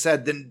 easier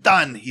said than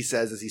done, he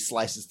says as he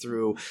slices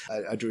through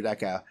a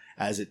Droideka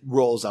as it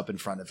rolls up in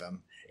front of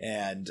him.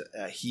 And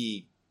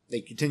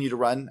they continue to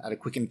run at a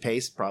quickened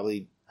pace,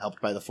 probably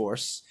helped by the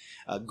Force,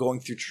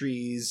 going through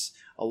trees,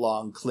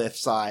 along cliff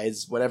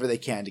sides, whatever they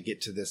can to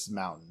get to this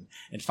mountain.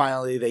 And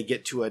finally they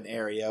get to an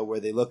area where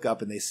they look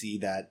up and they see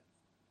that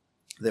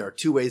there are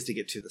 2 ways to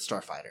get to the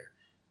Starfighter.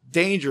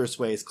 Dangerous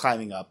ways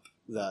climbing up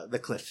the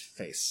cliff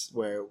face,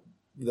 where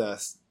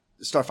the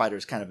Starfighter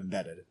is kind of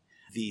embedded.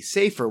 The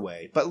safer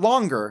way, but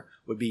longer,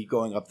 would be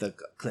going up the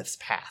cliff's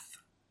path.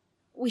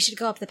 We should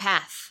go up the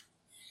path.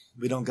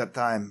 We don't got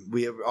time.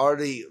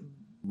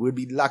 Would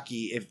be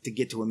lucky to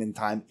get to him in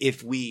time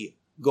if we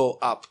go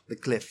up the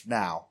cliff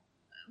now.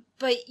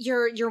 But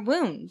your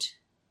wound.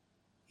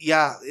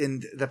 Yeah,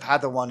 and the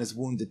Padawan is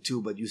wounded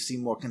too, but you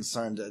seem more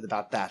concerned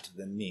about that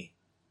than me.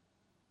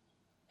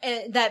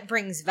 That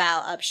brings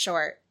Val up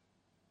short.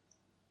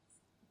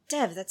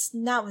 Dev, that's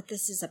not what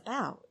this is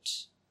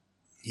about.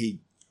 He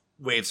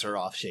waves her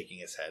off, shaking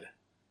his head.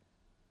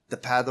 The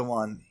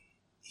Padawan,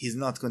 he's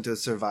not going to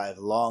survive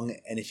long,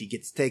 and if he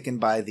gets taken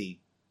by the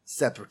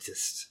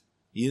Separatists,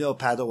 you know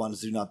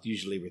Padawans do not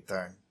usually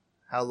return.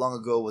 How long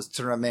ago was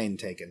Teramain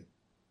taken?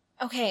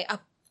 Okay,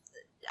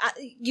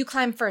 you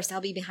climb first.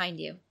 I'll be behind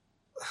you.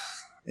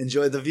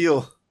 Enjoy the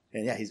view.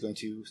 And yeah, he's going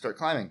to start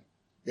climbing.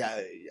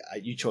 Yeah,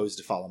 you chose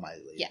to follow my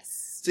lead.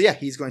 Yes. So yeah,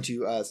 he's going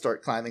to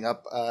start climbing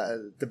up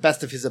the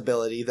best of his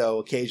ability, though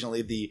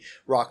occasionally the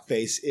rock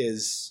face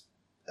is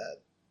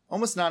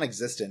almost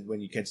non-existent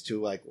when you get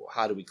to like,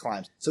 how do we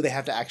climb? So they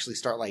have to actually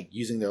start like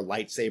using their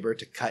lightsaber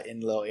to cut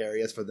in little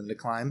areas for them to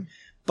climb.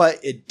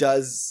 But it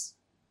does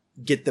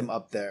get them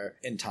up there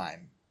in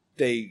time.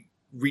 They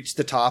reach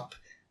the top,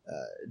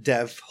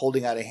 Dev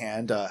holding out a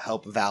hand to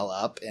help Val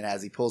up, and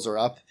as he pulls her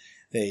up,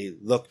 they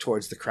look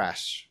towards the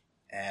crash,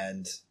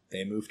 and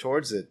they move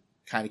towards it,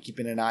 kind of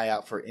keeping an eye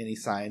out for any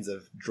signs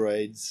of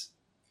drones.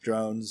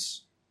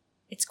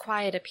 It's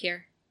quiet up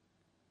here.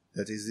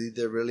 That is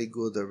either really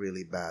good or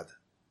really bad.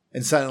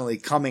 And suddenly,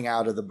 coming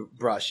out of the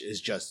brush is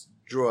just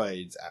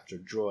droids after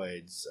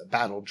droids,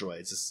 battle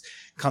droids, just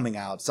coming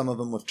out. Some of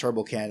them with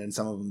turbo cannon,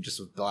 some of them just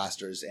with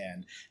blasters.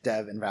 And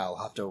Dev and Val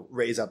have to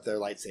raise up their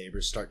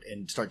lightsabers, start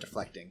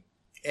deflecting.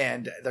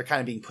 And they're kind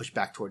of being pushed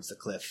back towards the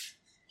cliff.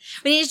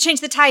 We need to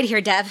change the tide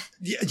here, Dev.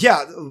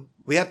 Yeah,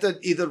 we have to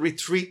either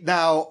retreat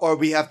now or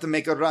we have to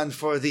make a run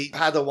for the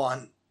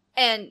Padawan.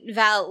 And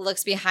Val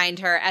looks behind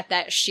her at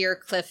that sheer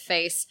cliff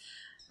face.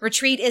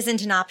 Retreat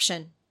isn't an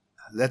option.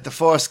 Let the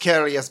Force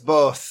carry us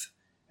both.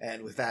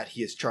 And with that,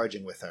 he is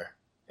charging with her.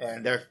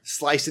 And they're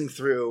slicing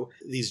through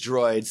these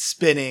droids,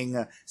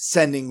 spinning,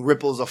 sending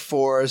ripples of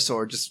force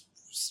or just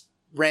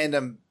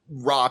random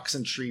rocks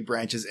and tree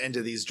branches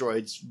into these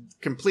droids,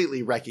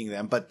 completely wrecking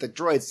them. But the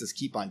droids just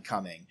keep on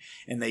coming.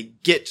 And they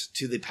get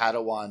to the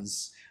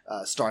Padawan's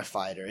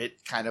starfighter.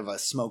 It's kind of a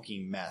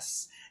smoking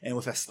mess. And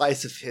with a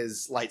slice of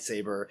his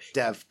lightsaber,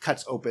 Dev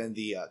cuts open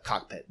the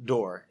cockpit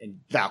door,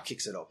 and Val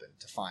kicks it open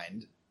to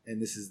find.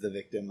 And this is the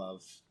victim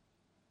of...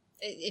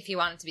 If you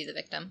want it to be the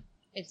victim.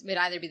 It would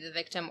either be the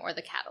victim or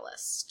the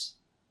catalyst.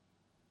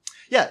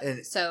 Yeah.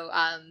 And so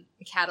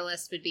the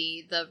catalyst would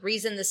be the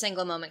reason the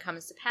single moment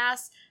comes to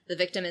pass. The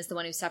victim is the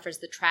one who suffers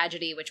the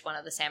tragedy which one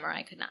of the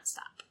samurai could not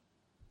stop.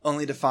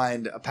 Only to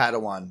find a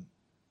Padawan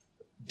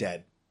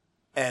dead.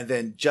 And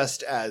then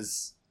just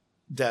as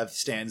Dev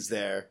stands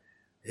there,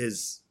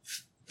 his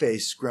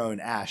face grown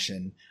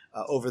ashen,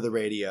 over the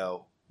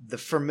radio, the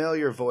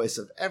familiar voice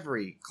of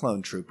every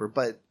clone trooper,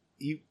 but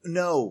you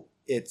know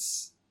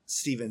it's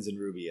Stevens and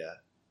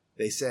Rubia.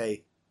 They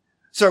say,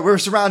 "Sir, we're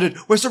surrounded!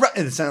 We're surrounded!"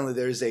 And suddenly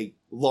there's a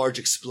large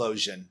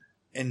explosion,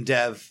 and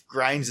Dev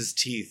grinds his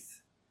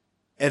teeth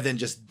and then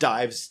just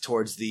dives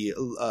towards the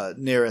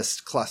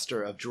nearest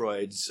cluster of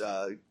droids,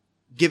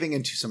 giving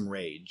into some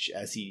rage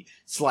as he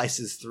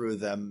slices through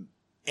them,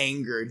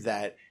 angered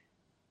that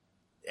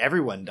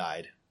everyone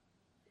died.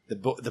 The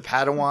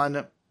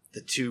Padawan,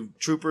 the two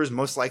troopers,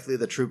 most likely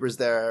the troopers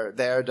there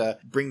to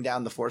bring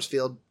down the force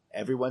field,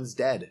 everyone's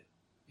dead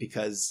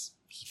because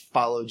he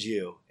followed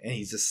you, and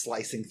he's just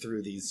slicing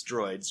through these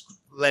droids,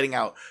 letting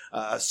out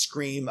a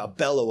scream, a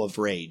bellow of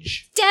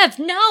rage. Dev,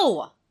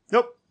 no!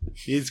 Nope.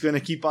 He's going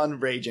to keep on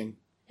raging.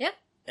 Yep.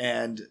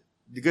 And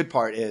the good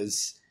part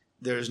is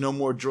there's no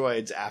more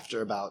droids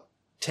after about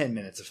 10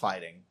 minutes of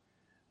fighting.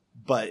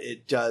 But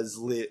it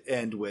does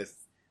end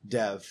with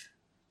Dev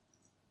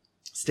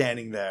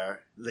standing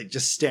there, like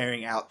just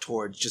staring out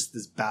towards just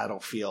this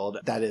battlefield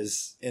that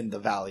is in the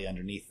valley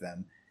underneath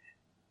them,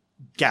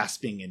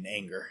 gasping in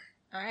anger.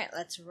 All right,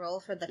 let's roll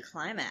for the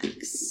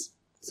climax.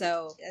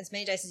 So, as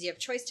many dice as you have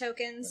choice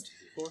tokens.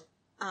 1, 2, 3,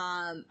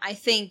 4. I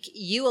think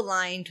you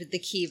aligned with the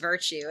key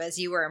virtue as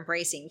you were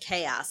embracing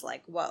chaos,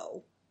 like,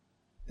 whoa.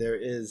 There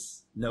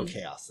is no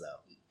chaos,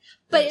 though.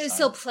 But it was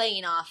still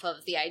playing off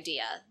of the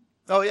idea.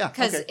 Oh, yeah.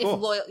 Because okay, if cool.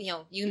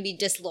 loyal, you can be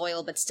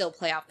disloyal, but still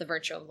play off the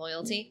virtue of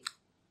loyalty.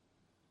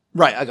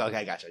 Right, okay,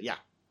 I gotcha, yeah.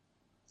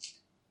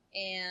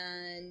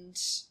 And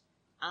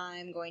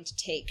I'm going to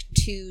take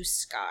 2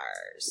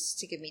 scars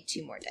to give me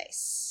 2 more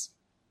dice.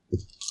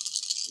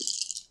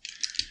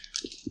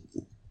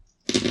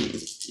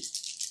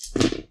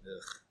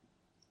 Ugh.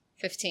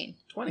 15.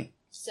 20.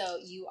 So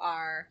you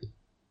are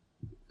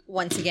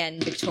once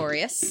again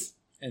victorious.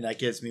 And that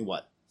gives me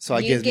what? So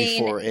it gives me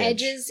 4 You gain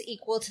edges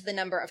equal to the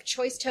number of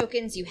choice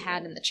tokens you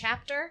had in the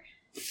chapter.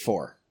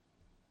 4.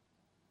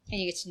 And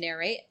you get to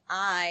narrate.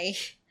 I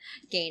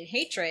gain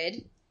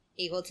hatred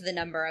equal to the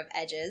number of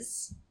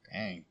edges.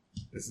 Dang.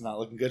 This is not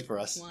looking good for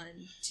us. 1,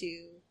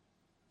 2,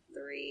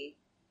 3.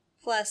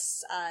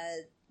 Plus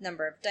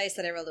number of dice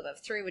that I rolled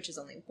above 3, which is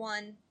only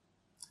 1.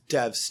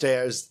 Dev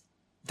stares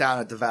down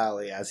at the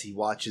valley as he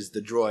watches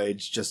the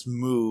droids just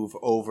move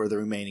over the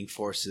remaining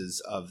forces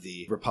of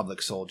the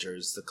Republic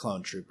soldiers, the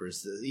clone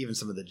troopers, even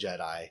some of the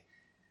Jedi.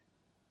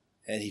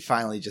 And he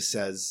finally just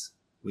says,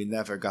 "We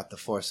never got the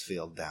force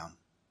field down."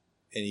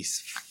 And he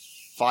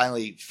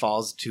finally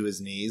falls to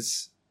his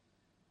knees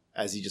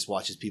as he just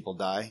watches people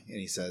die. And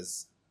he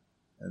says,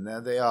 "And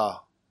there they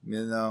are.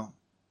 You know,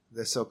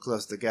 they're so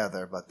close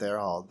together, but they're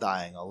all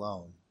dying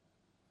alone."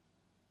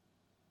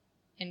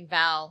 And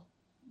Val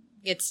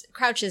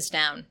crouches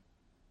down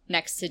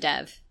next to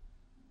Dev.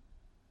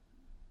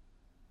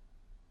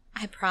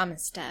 I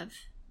promise, Dev,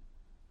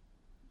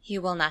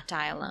 you will not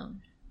die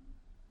alone.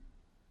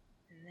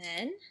 And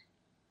then,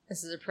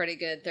 this is a pretty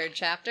good third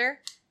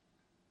chapter.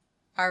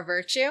 Our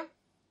virtue.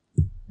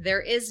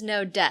 There is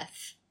no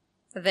death.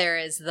 There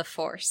is the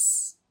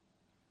Force.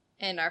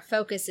 And our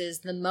focus is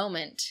the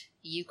moment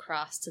you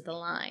crossed the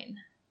line.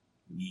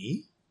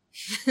 Me?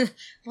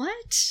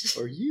 What?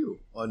 Or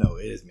you? Oh, no,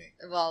 it is me.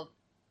 Well,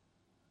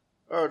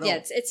 Oh, no.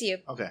 yeah, it's you.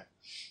 Okay.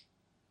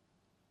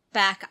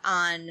 Back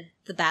on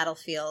the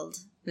battlefield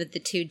with the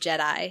 2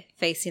 Jedi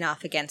facing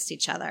off against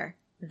each other,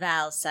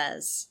 Val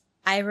says,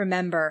 I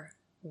remember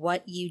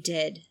what you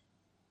did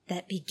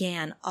that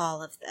began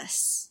all of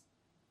this.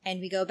 And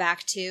we go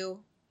back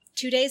to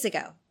 2 days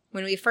ago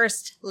when we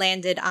first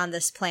landed on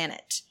this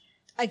planet.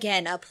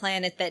 Again, a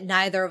planet that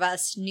neither of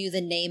us knew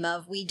the name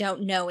of. We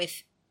don't know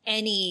if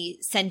any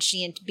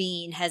sentient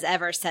being has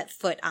ever set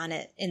foot on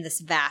it in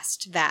this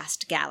vast,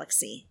 vast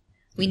galaxy.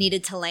 We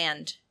needed to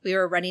land. We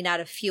were running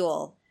out of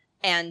fuel,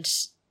 and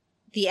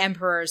the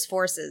Emperor's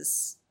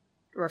forces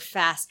were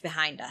fast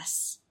behind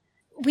us.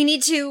 We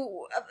need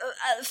to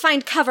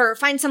find cover,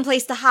 find some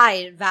place to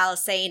hide, Val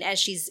is saying as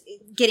she's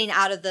getting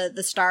out of the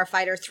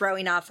starfighter,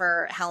 throwing off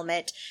her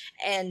helmet,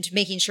 and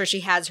making sure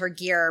she has her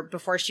gear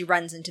before she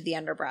runs into the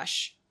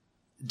underbrush.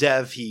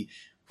 Dev, he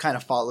kind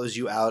of follows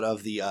you out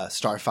of the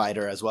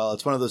starfighter as well.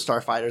 It's one of those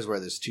starfighters where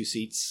there's 2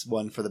 seats,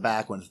 one for the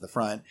back, one for the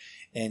front.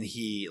 And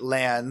he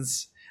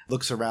lands,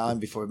 looks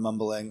around before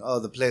mumbling, "Oh,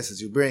 the places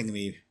you bring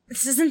me.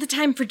 This isn't the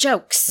time for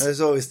jokes.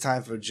 There's always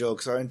time for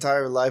jokes. Our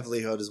entire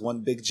livelihood is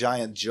one big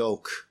giant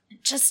joke."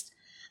 Just,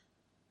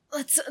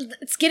 let's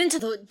get into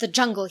the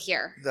jungle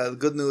here. The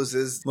good news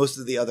is most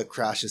of the other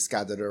crashes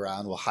scattered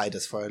around will hide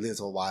us for a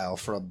little while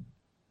from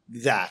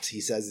that,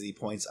 he says as he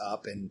points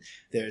up, and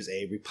there's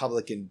a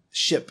Republican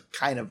ship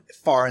kind of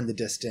far in the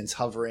distance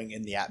hovering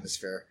in the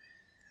atmosphere.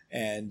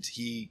 And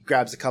he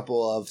grabs a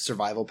couple of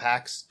survival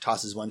packs,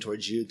 tosses one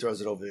towards you,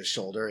 throws it over his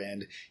shoulder,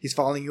 and he's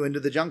following you into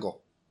the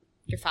jungle.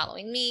 You're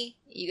following me.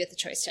 You get the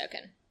choice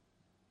token.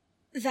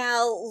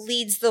 Val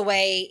leads the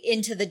way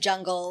into the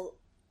jungle,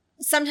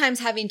 sometimes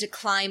having to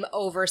climb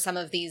over some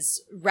of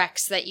these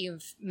wrecks that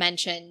you've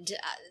mentioned.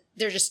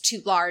 They're just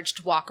too large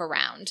to walk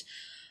around.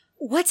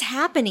 What's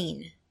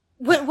happening?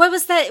 What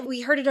was that?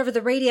 We heard it over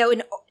the radio,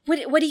 and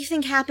what do you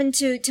think happened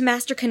to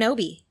Master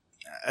Kenobi?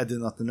 I do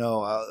not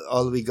know.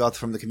 All we got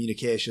from the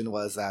communication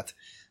was that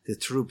the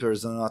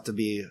troopers are not to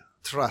be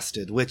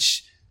trusted,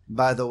 which,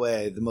 by the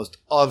way, the most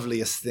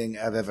obvious thing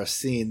I've ever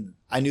seen.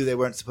 I knew they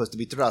weren't supposed to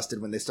be trusted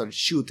when they started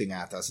shooting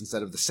at us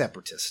instead of the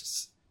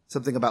separatists.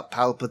 Something about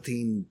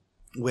Palpatine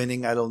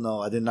winning, I don't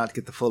know. I did not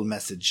get the full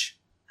message.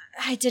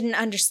 I didn't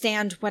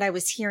understand what I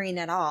was hearing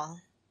at all.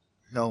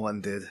 No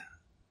one did.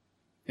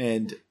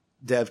 And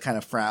Dev kind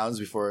of frowns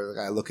before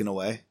looking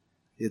away.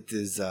 It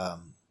is,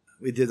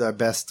 we did our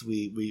best.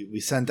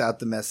 We sent out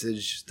the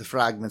message, the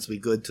fragments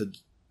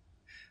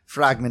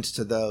fragments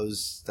to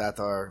those that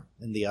are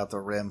in the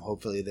outer rim.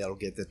 Hopefully they'll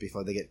get it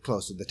before they get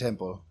close to the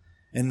temple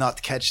and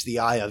not catch the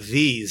eye of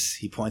these.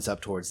 He points up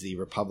towards the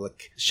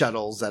Republic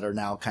shuttles that are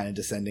now kind of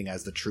descending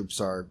as the troops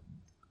are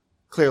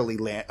clearly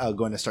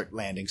going to start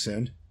landing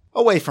soon.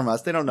 Away from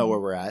us. They don't know where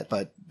we're at,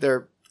 but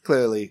they're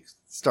clearly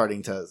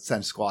starting to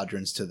send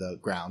squadrons to the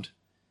ground.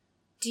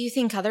 Do you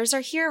think others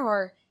are here,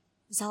 or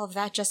is all of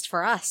that just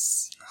for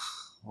us?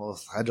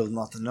 Well, I do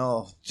not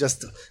know.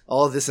 Just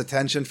all this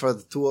attention for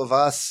the 2 of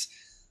us.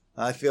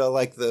 I feel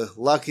like the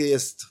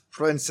luckiest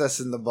princess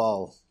in the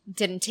ball.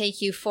 Didn't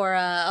take you for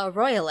a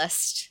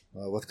royalist.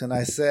 Well, what can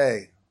I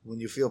say?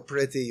 When you feel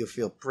pretty, you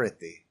feel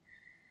pretty.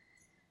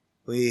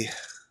 We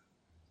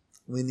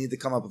need to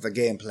come up with a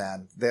game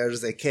plan.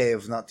 There's a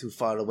cave not too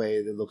far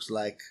away that looks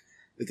like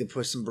we can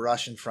push some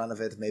brush in front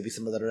of it, maybe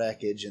some of the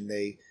wreckage, and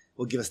they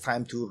will give us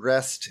time to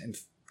rest and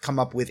come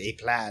up with a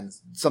plan.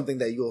 Something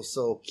that you're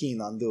so keen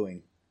on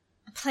doing.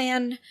 A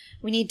plan?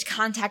 We need to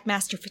contact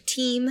Master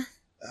Fatim.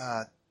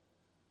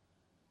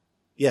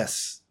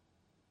 Yes.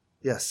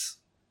 Yes.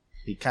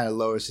 He kind of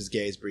lowers his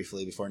gaze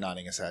briefly before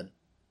nodding his head.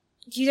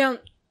 You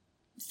don't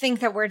think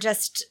that we're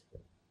just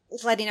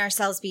letting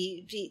ourselves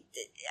be...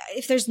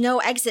 If there's no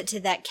exit to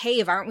that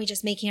cave, aren't we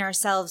just making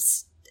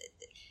ourselves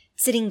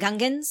sitting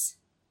Gungans?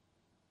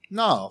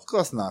 No, of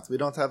course not. We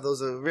don't have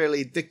those really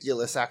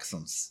ridiculous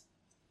accents.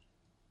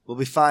 We'll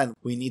be fine.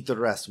 We need to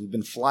rest. We've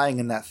been flying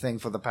in that thing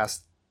for the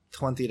past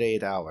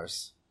 28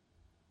 hours.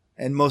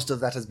 And most of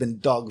that has been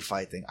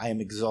dogfighting. I am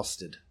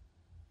exhausted.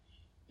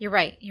 You're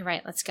right.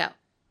 Let's go.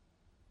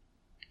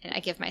 And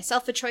I give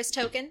myself a choice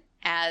token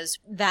as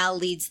Val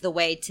leads the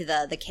way to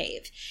the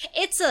cave.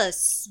 It's a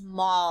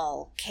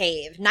small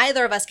cave.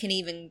 Neither of us can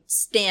even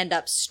stand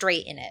up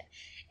straight in it.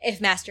 If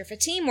Master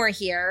Fatim were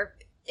here,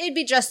 it'd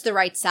be just the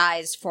right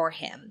size for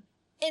him.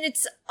 And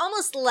it's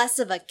almost less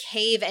of a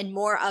cave and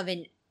more of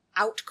an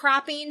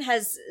outcropping.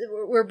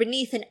 We're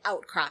beneath an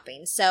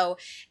outcropping. So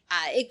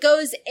it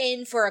goes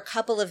in for a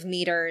couple of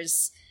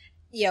meters.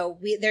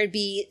 There'd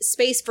be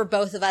space for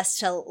both of us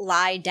to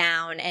lie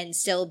down and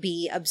still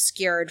be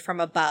obscured from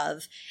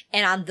above.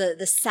 And on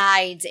the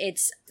sides,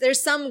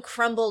 there's some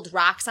crumbled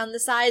rocks on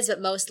the sides,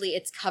 but mostly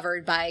it's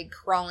covered by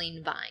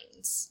crawling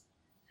vines.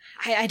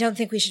 I don't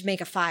think we should make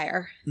a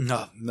fire.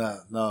 No,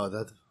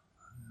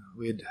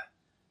 we'd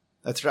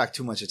attract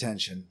too much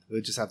attention.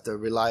 We'd just have to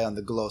rely on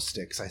the glow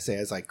sticks, I say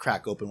as I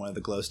crack open one of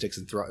the glow sticks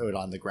and throw it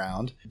on the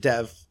ground.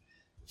 Dev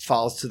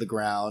falls to the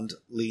ground,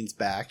 leans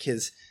back,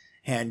 his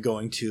hand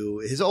going to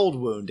his old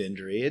wound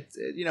injury.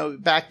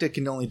 Bacta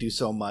can only do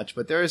so much,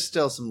 but there is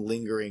still some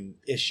lingering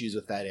issues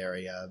with that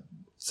area.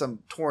 Some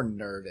torn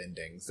nerve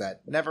endings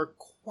that never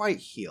quite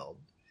healed.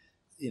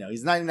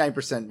 He's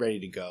 99% ready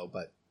to go,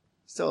 but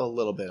still a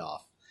little bit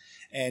off.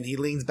 And he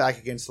leans back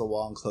against the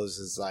wall and closes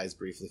his eyes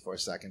briefly for a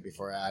second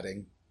before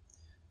adding,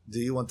 "Do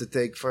you want to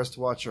take first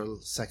watch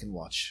or second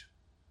watch?"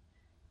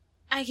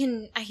 I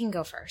can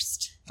go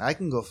first. I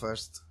can go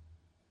first.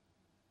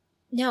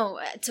 No,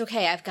 it's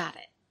okay. I've got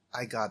it.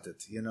 I got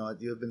it.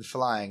 You've been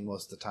flying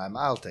most of the time.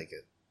 I'll take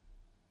it.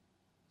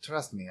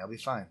 Trust me, I'll be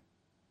fine.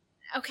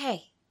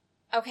 Okay.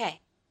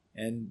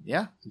 And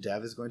yeah,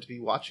 Dev is going to be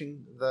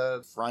watching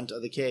the front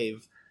of the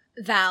cave.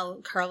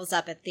 Val curls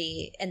up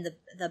in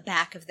the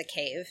back of the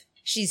cave.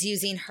 She's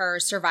using her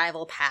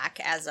survival pack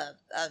as a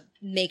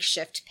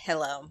makeshift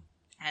pillow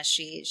as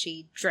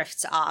she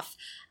drifts off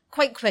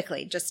quite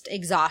quickly, just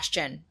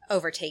exhaustion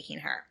overtaking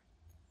her.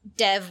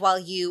 Dev, while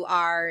you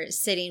are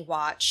sitting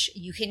watch,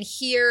 you can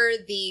hear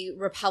the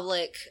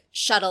Republic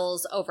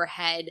shuttles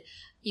overhead.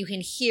 You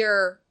can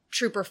hear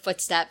trooper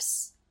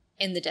footsteps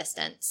in the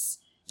distance.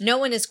 No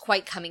one is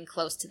quite coming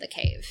close to the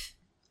cave.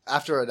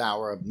 After an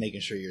hour of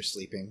making sure you're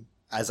sleeping,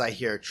 as I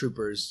hear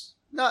troopers,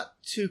 not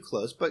too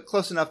close, but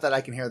close enough that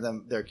I can hear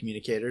them, their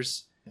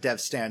communicators,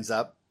 Dev stands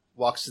up,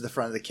 walks to the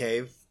front of the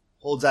cave,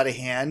 holds out a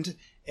hand,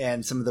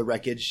 and some of the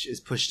wreckage is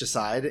pushed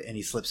aside, and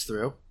he slips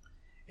through,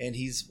 and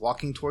he's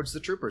walking towards the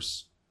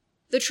troopers.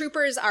 The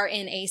troopers are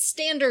in a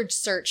standard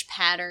search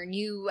pattern.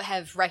 You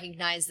have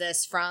recognized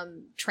this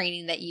from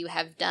training that you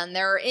have done.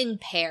 They're in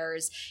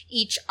pairs.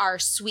 Each are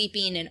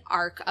sweeping an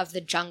arc of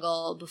the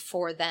jungle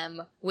before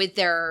them with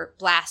their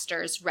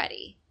blasters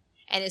ready.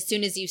 And as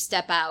soon as you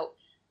step out,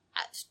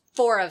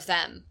 4 of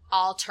them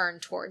all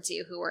turn towards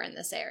you who are in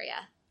this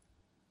area.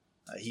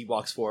 He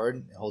walks forward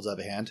and holds up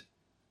a hand.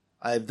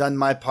 I've done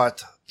my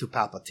part to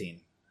Palpatine.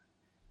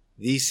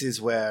 This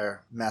is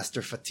where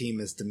Master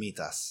Fatim is to meet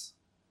us.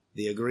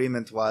 The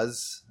agreement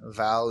was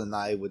Val and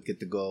I would get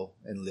to go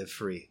and live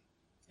free.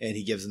 And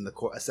he gives them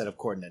a set of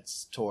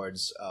coordinates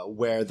towards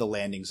where the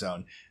landing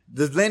zone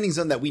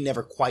that we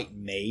never quite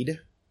made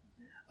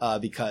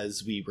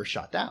because we were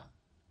shot down.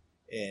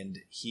 And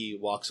he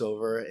walks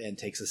over and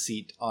takes a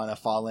seat on a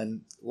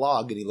fallen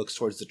log, and he looks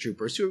towards the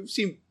troopers, who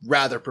seem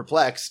rather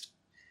perplexed.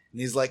 And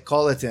he's like,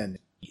 call it in.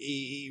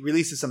 He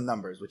releases some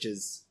numbers, which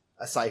is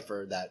a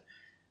cipher that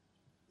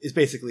is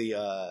basically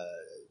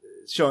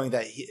showing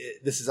that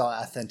this is all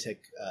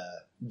authentic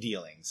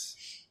dealings.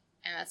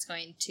 And that's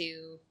going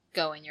to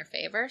go in your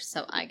favor,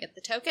 so I get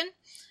the token.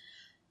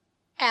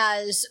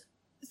 As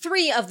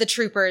 3 of the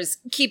troopers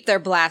keep their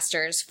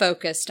blasters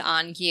focused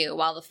on you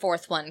while the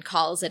 4th one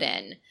calls it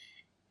in.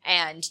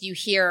 And you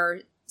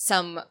hear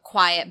some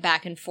quiet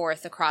back and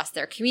forth across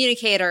their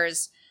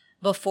communicators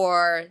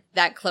before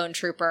that clone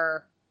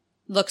trooper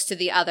looks to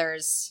the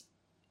others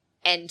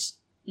and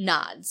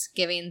nods,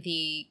 giving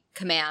the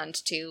command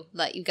to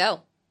let you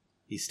go.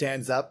 He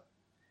stands up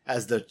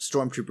as the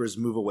stormtroopers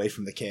move away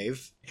from the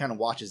cave, kind of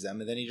watches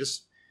them, and then he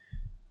just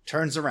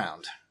turns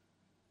around.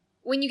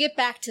 When you get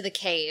back to the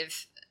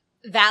cave,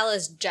 Val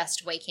is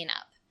just waking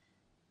up.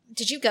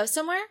 Did you go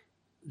somewhere?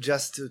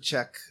 Just to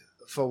check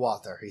for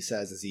water, he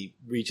says as he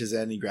reaches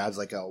in, he grabs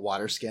like a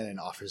water skin and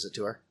offers it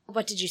to her.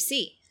 What did you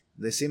see?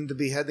 They seem to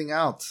be heading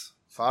out,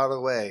 far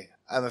away.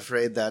 I'm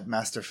afraid that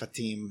Master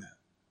Fatim,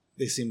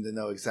 they seem to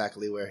know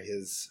exactly where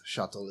his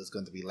shuttle is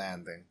going to be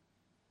landing.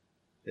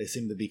 They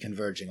seem to be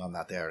converging on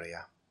that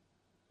area.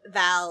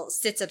 Val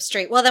sits up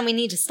straight. Well, then we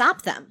need to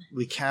stop them.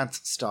 We can't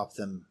stop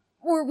them.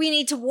 Or we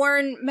need to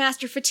warn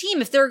Master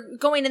Fatim. If they're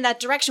going in that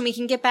direction, we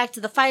can get back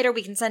to the fighter.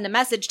 We can send a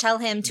message, tell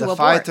him to abort.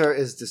 The fighter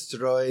is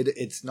destroyed.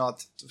 It's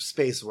not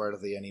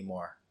space-worthy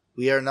anymore.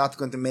 We are not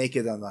going to make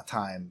it on that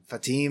time.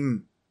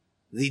 Fatim,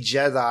 the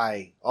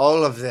Jedi,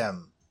 all of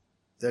them,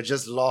 they're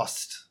just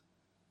lost.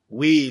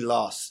 We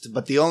lost.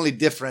 But the only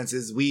difference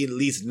is we at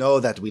least know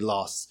that we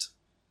lost.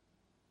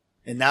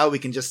 And now we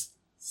can just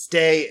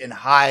stay and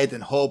hide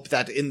and hope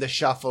that in the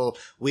shuffle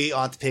we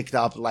aren't picked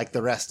up like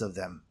the rest of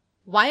them.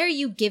 Why are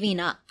you giving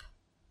up?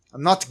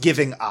 I'm not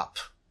giving up.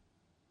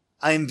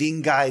 I am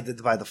being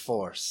guided by the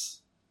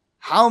Force.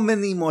 How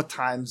many more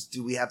times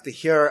do we have to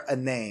hear a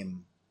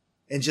name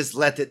and just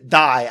let it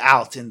die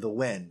out in the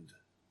wind?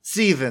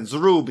 Stevens,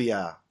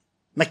 Rubia,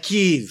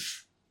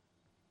 McKeeve,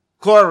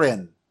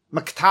 Corin,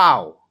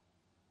 McTow,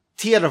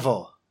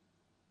 Tiervo,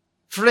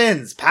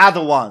 friends,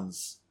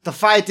 Padawans, to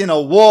fight in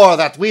a war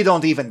that we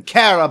don't even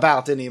care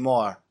about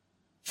anymore.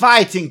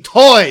 Fighting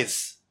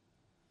toys!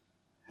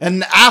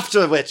 And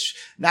after which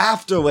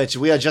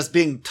we are just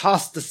being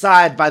tossed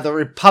aside by the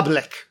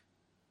Republic.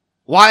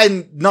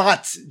 Why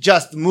not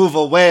just move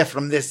away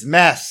from this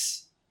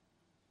mess?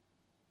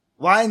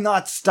 Why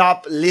not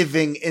stop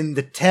living in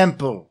the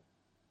temple?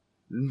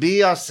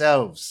 Be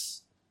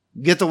ourselves.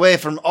 Get away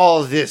from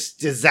all this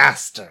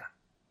disaster.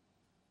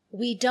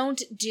 We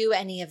don't do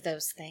any of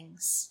those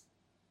things.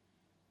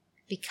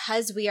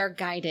 Because we are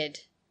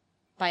guided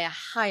by a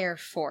higher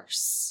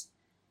force.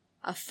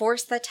 A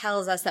force that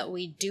tells us that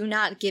we do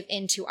not give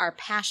in to our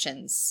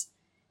passions.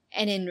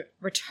 And in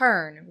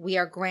return, we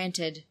are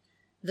granted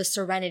the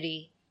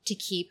serenity to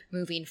keep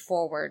moving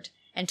forward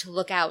and to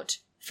look out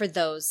for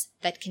those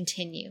that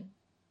continue.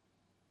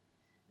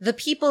 The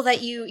people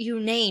that you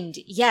named,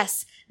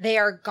 yes, they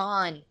are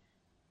gone.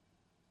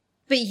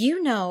 But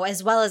you know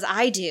as well as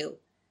I do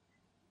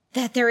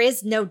that there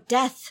is no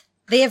death.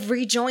 They have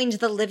rejoined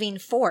the living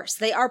force.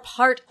 They are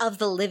part of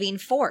the living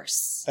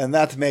force. And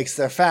that makes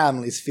their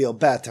families feel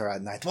better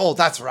at night. Oh,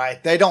 that's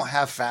right. They don't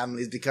have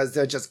families because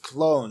they're just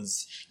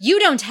clones. You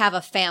don't have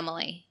a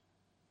family.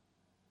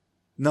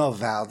 No,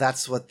 Val,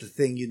 that's what the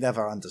thing you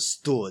never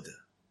understood.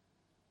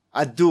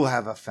 I do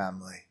have a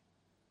family.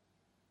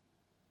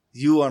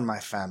 You are my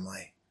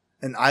family.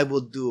 And I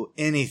will do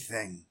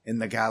anything in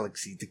the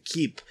galaxy to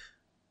keep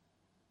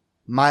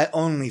my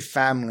only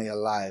family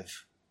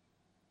alive.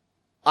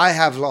 I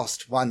have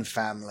lost one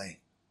family,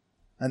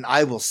 and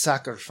I will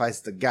sacrifice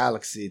the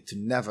galaxy to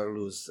never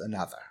lose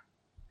another.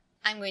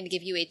 I'm going to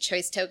give you a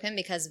choice token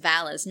because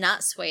Val is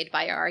not swayed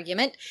by your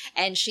argument,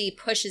 and she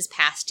pushes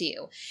past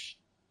you.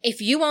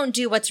 If you won't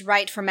do what's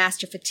right for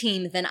Master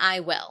Fatim, then I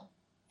will.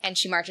 And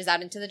she marches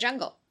out into the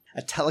jungle.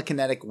 A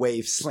telekinetic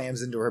wave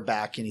slams into her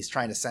back, and he's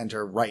trying to send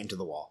her right into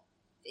the wall.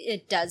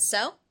 It does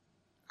so.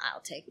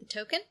 I'll take the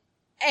token.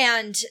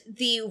 And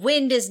the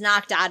wind is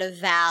knocked out of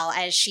Val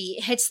as she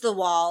hits the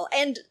wall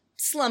and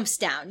slumps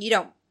down. You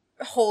don't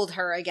hold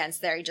her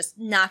against there. You just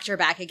knocked her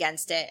back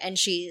against it, and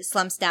she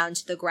slumps down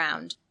to the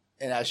ground.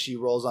 And as she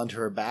rolls onto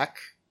her back,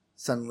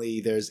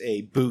 suddenly there's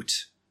a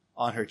boot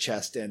on her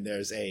chest, and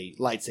there's a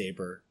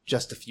lightsaber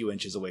just a few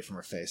inches away from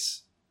her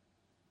face.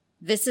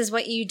 This is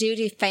what you do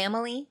to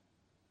family?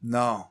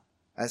 No,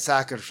 I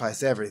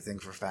sacrifice everything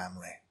for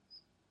family.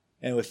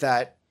 And with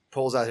that,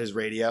 pulls out his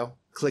radio,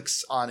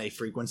 clicks on a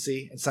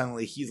frequency, and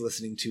suddenly he's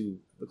listening to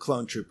the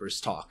clone troopers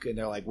talk. And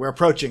they're like, "We're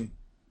approaching.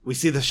 We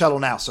see the shuttle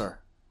now, sir."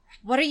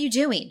 What are you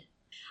doing?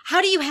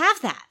 How do you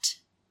have that?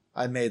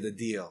 I made a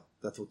deal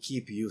that will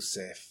keep you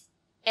safe.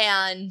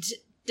 And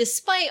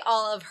despite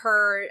all of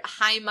her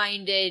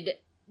high-minded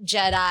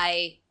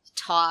Jedi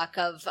talk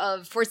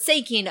of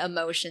forsaking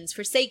emotions,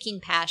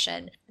 forsaking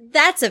passion,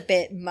 that's a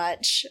bit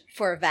much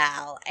for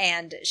Val,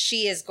 and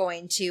she is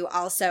going to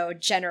also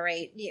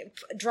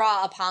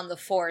draw upon the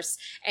Force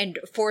and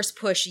force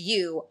push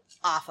you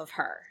off of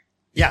her.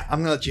 Yeah, I'm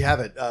going to let you have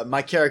it.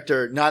 My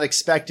character, not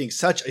expecting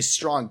such a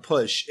strong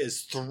push,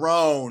 is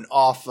thrown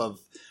off of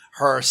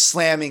her,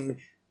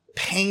 slamming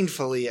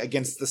painfully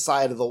against the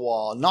side of the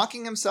wall,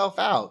 knocking himself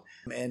out.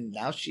 And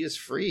now she is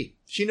free.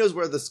 She knows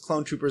where the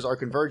clone troopers are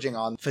converging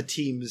on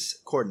Fatim's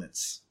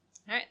coordinates.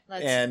 All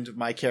right, and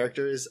my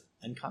character is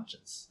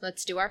unconscious.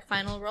 Let's do our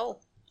final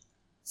roll.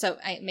 So,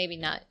 maybe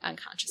not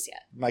unconscious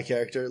yet. My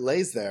character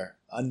lays there,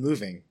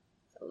 unmoving.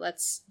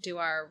 Let's do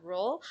our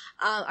roll.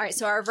 All right,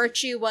 so our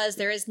virtue was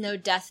there is no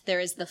death,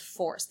 there is the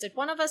Force. Did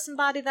one of us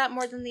embody that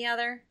more than the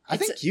other? I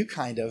think you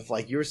kind of,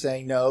 like, you were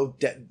saying no.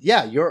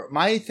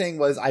 My thing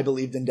was I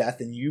believed in death,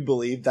 and you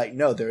believed that,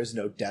 no, there is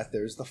no death,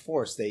 there is the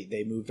Force.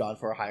 They moved on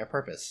for a higher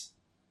purpose.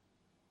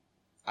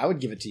 I would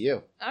give it to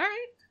you. All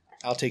right.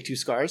 I'll take 2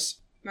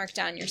 scars. Mark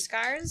down your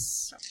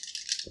scars.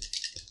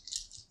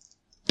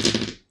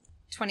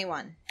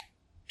 21.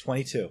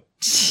 22.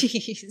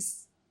 Jeez.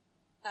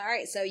 All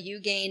right, so you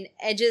gain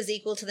edges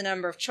equal to the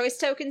number of choice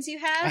tokens you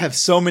have. I have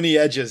so many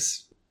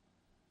edges.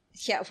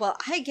 Yeah, well,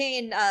 I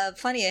gain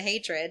plenty of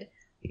hatred.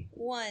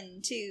 1,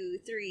 2,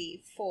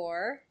 3,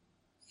 4,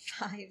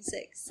 5,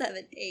 6,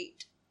 7,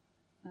 8,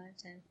 5,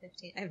 10,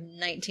 15. I have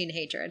 19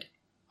 hatred.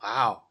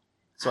 Wow.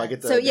 So I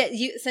get the... So yeah,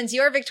 since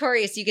you're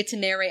victorious, you get to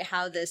narrate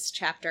how this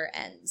chapter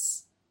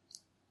ends.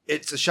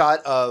 It's a shot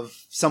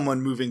of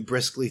someone moving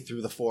briskly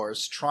through the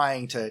forest,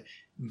 trying to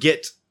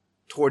get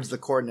towards the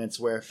coordinates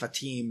where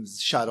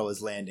Fatim's shuttle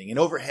is landing. And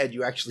overhead,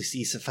 you actually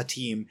see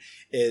Fatim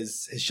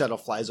his shuttle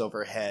flies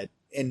overhead.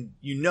 And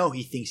you know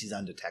he thinks he's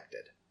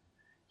undetected.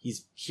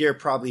 He's here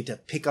probably to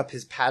pick up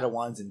his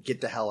Padawans and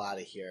get the hell out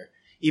of here.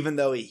 Even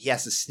though he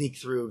has to sneak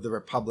through the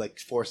Republic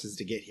forces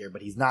to get here,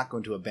 but he's not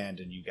going to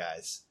abandon you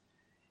guys.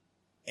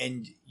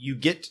 And you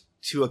get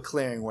to a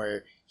clearing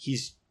where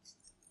his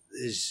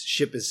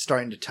ship is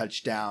starting to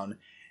touch down.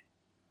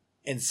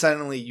 And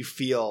suddenly you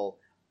feel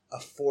a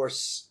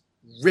force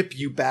rip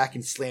you back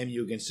and slam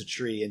you against a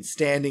tree, and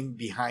standing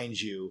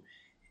behind you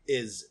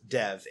is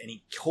Dev, and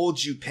he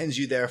holds you, pins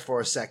you there for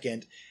a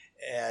second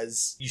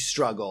as you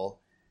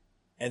struggle,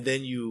 and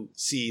then you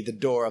see the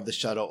door of the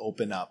shuttle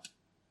open up,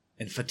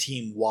 and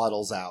Fatim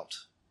waddles out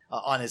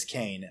on his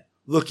cane,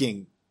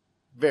 looking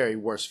very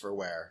worse for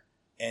wear,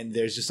 and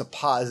there's just a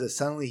pause as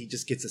suddenly he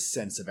just gets a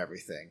sense of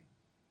everything,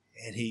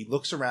 and he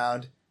looks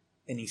around,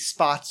 and he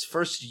spots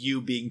first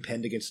you being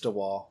pinned against a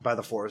wall by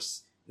the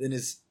Force, then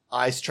his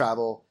eyes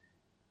travel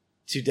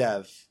to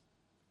Dev,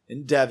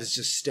 and Dev is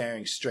just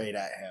staring straight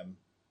at him.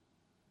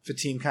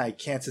 Fatim kind of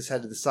cants his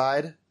head to the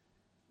side,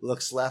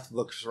 looks left,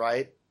 looks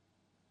right,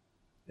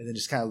 and then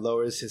just kind of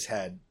lowers his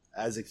head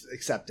as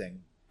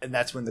accepting. And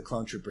that's when the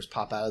clone troopers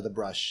pop out of the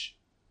brush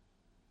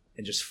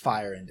and just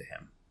fire into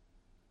him.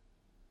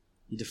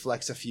 He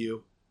deflects a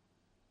few,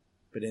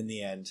 but in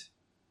the end,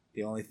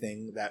 the only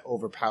thing that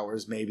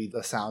overpowers maybe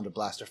the sound of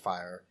blaster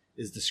fire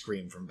is the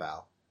scream from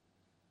Val.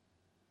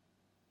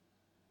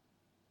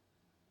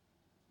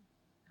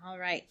 All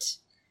right.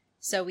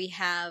 So we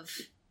have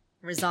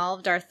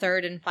resolved our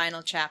third and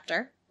final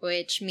chapter,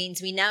 which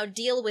means we now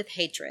deal with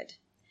hatred.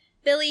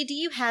 Billy, do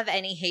you have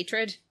any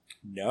hatred?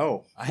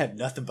 No, I have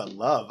nothing but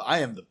love. I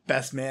am the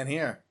best man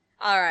here.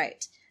 All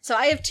right. So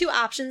I have 2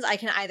 options. I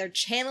can either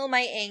channel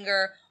my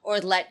anger or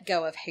let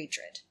go of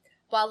hatred.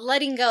 While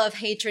letting go of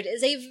hatred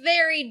is a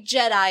very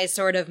Jedi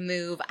sort of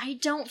move, I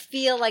don't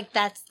feel like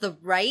that's the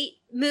right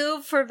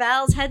move for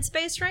Val's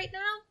headspace right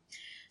now.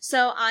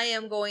 So I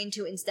am going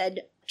to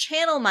instead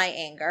channel my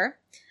anger.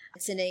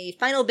 It's in a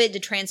final bid to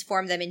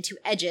transform them into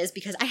edges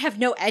because I have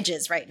no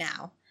edges right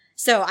now.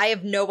 So I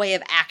have no way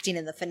of acting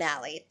in the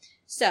finale.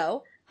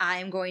 So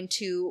I'm going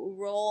to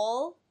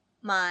roll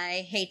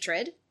my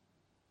hatred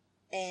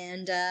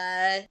and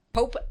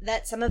hope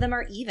that some of them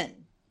are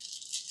even.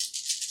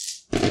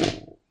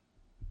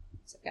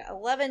 we've got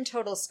 11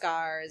 total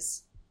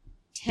scars,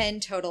 10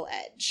 total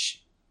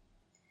edge.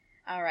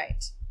 All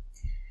right.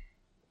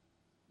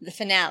 The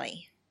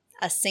finale.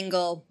 A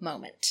single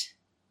moment.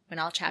 When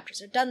all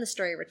chapters are done, the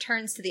story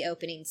returns to the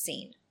opening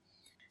scene.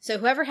 So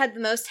whoever had the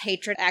most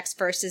hatred acts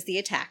first as the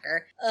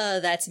attacker.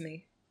 That's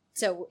me.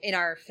 So in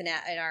our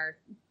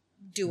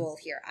duel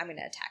here, I'm going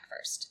to attack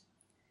first.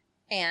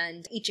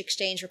 And each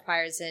exchange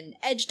requires an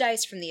edge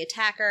dice from the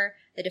attacker.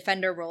 The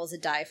defender rolls a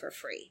die for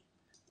free.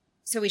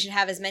 So we should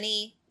have as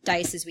many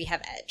dice as we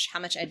have edge. How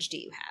much edge do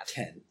you have?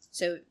 10.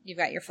 So you've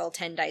got your full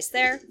 10 dice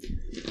there.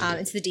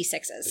 It's the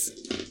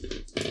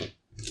d6s.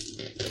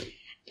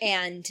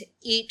 And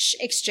each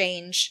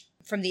exchange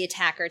from the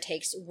attacker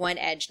takes 1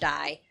 edge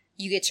die.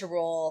 You get to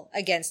roll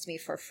against me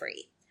for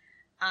free.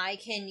 I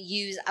can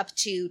use up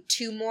to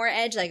 2 more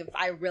edge. Like if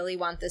I really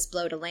want this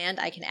blow to land,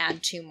 I can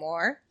add 2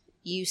 more.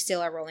 You still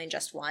are rolling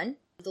just 1.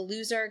 The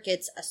loser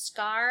gets a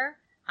scar.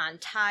 On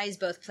ties,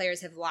 both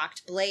players have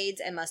locked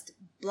blades and must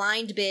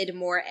blind bid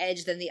more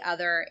edge than the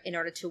other in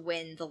order to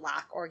win the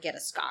lock or get a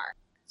scar.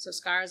 So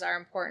scars are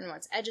important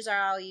once edges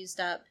are all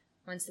used up.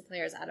 Once the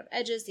player is out of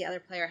edges, the other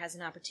player has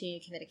an opportunity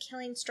to commit a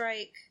killing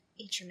strike.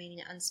 Each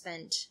remaining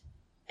unspent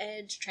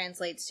edge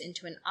translates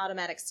into an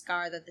automatic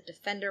scar that the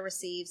defender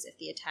receives if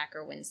the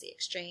attacker wins the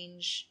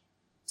exchange.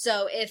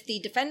 So if the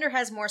defender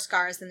has more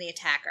scars than the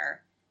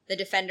attacker, the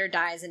defender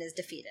dies and is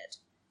defeated.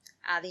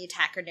 The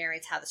attacker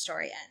narrates how the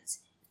story ends.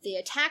 If the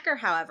attacker,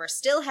 however,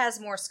 still has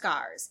more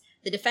scars,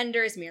 the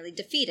defender is merely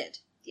defeated.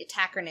 The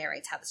attacker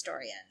narrates how the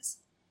story ends.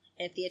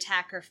 And if the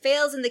attacker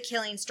fails in the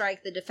killing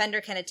strike, the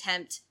defender can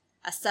attempt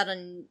a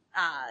sudden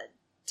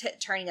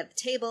turning of the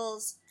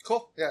tables.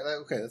 Cool. Yeah,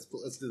 okay,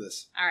 let's do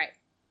this. All right.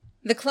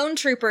 The clone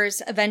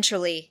troopers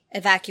eventually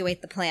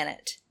evacuate the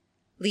planet,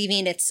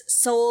 leaving its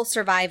sole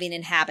surviving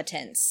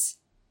inhabitants.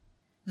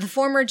 The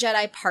former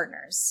Jedi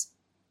partners,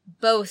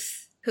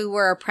 both who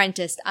were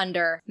apprenticed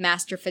under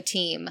Master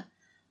Fatim,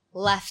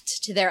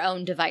 left to their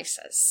own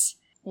devices,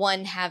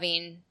 one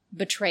having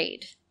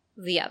betrayed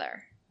the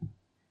other.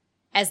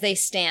 As they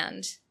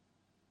stand,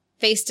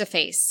 face to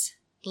face,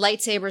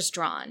 lightsabers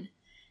drawn,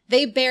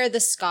 they bear the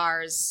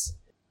scars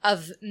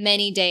of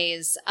many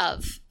days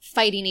of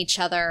fighting each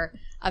other,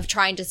 of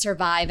trying to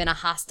survive in a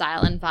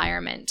hostile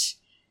environment.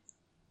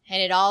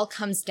 And it all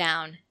comes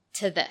down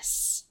to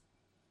this.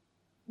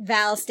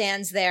 Val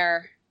stands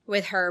there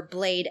with her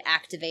blade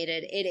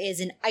activated. It is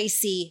an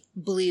icy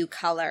blue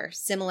color,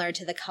 similar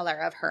to the color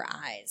of her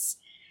eyes,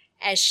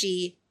 as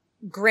she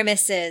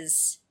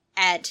grimaces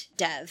at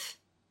Dev.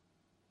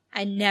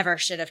 I never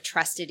should have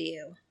trusted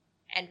you.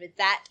 And with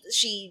that,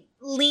 she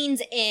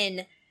leans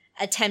in,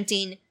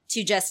 attempting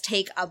to just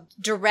take a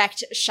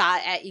direct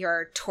shot at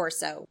your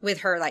torso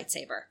with her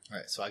lightsaber. All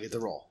right, so I get the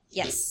roll.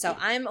 Yes, so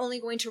I'm only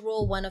going to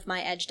roll one of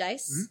my edge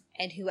dice,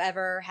 and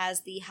whoever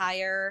has the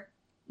higher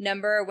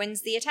number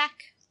wins the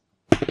attack.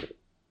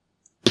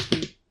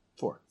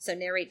 4. So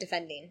narrate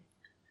defending.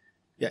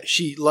 Yeah,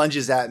 she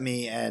lunges at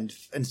me, and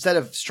instead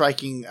of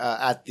striking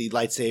at the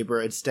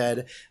lightsaber,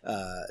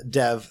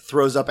 Dev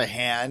throws up a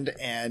hand,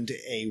 and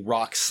a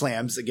rock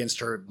slams against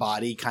her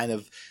body, kind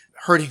of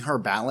hurting her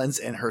balance,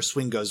 and her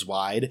swing goes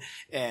wide,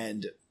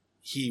 and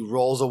he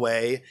rolls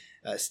away,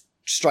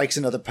 strikes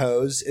another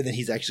pose, and then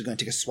he's actually going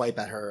to take a swipe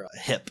at her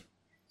hip.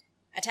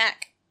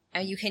 Attack.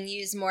 You can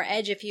use more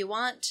edge if you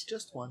want.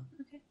 Just 1.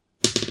 Okay.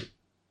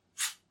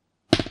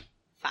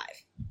 5.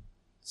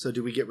 So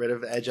do we get rid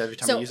of edge every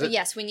time we use it?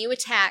 Yes, when you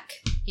attack,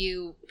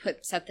 you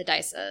set the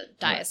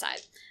die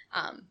aside.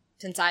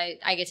 Since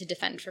I get to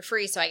defend for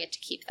free, so I get to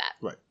keep that.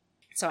 Right.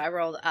 So I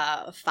rolled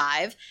a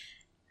 5.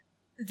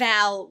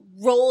 Val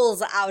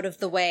rolls out of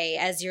the way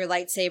as your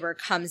lightsaber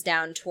comes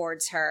down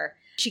towards her.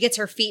 She gets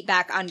her feet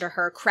back under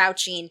her,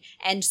 crouching,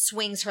 and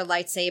swings her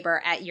lightsaber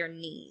at your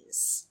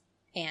knees.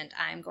 And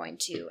I'm going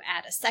to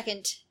add a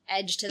second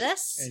edge to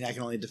this. And I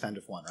can only defend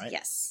with 1, right?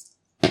 Yes.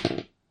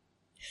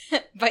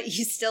 But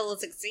you still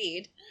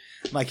succeed.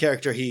 My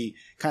character, he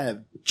kind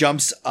of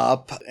jumps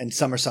up and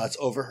somersaults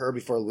over her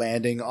before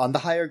landing on the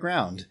higher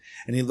ground.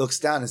 And he looks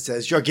down and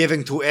says, "You're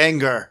giving to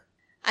anger."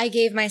 I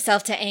gave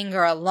myself to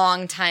anger a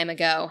long time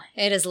ago.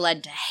 It has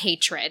led to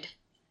hatred.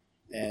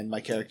 And my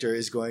character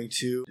is going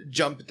to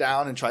jump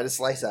down and try to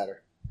slice at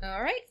her.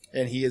 All right.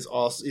 And he's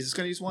just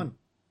going to use 1.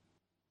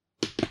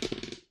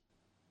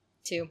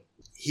 2.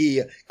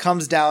 He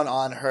comes down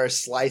on her,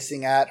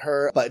 slicing at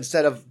her, but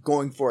instead of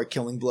going for a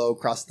killing blow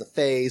across the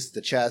face, the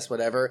chest,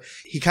 whatever,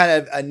 he kind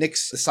of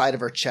nicks the side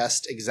of her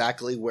chest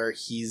exactly where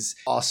he's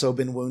also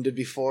been wounded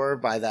before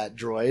by that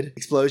droid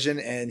explosion,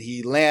 and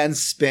he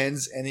lands,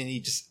 spins, and then he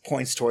just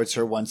points towards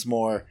her once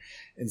more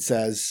and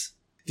says,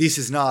 "This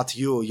is not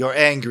you. You're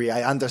angry,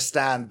 I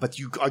understand, but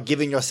you are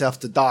giving yourself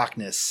to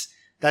darkness.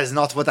 That is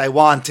not what I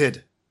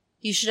wanted."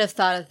 You should have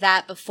thought of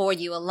that before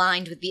you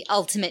aligned with the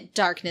ultimate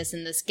darkness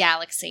in this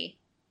galaxy.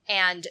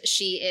 And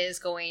she is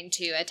going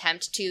to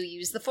attempt to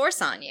use the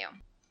Force on you.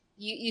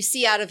 You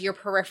see out of your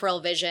peripheral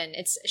vision,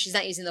 she's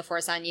not using the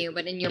Force on you,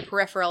 but in your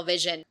peripheral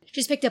vision,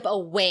 she's picked up a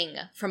wing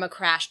from a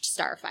crashed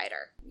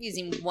starfighter,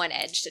 using 1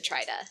 edge to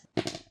try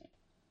to...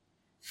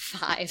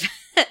 5.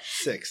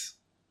 6.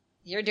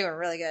 You're doing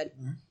really good.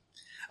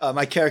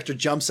 My character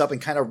jumps up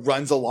and kind of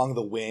runs along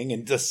the wing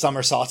and does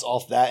somersaults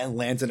off that and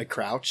lands in a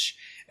crouch.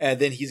 And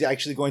then he's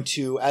actually going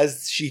to,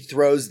 as she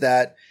throws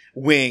that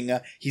wing,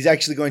 he's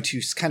actually going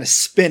to kind of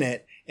spin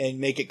it and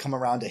make it come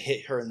around to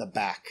hit her in the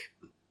back.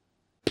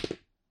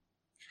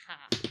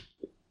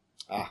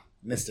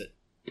 Missed it.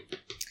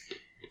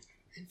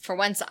 For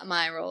once,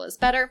 my roll is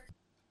better.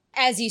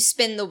 As you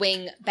spin the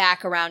wing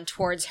back around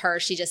towards her,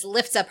 she just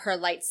lifts up her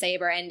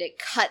lightsaber and it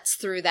cuts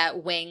through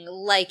that wing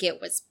like it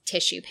was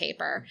tissue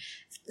paper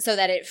so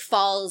that it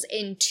falls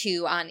in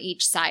two on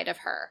each side of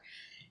her,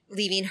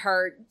 leaving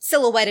her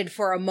silhouetted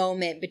for a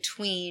moment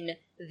between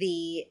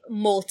the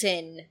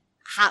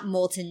hot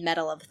molten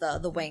metal of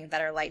the wing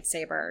that her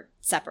lightsaber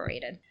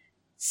separated.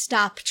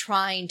 Stop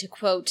trying to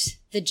quote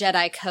the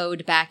Jedi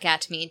Code back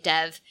at me,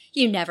 Dev.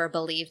 You never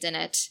believed in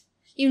it.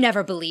 You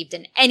never believed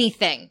in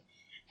anything.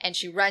 And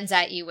she runs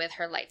at you with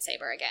her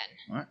lightsaber again.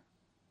 What?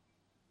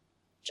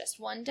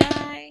 Just one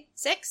die.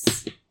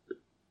 6.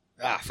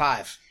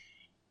 5.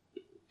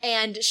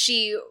 And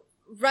she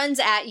runs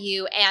at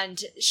you,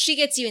 and she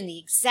gets you in the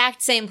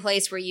exact same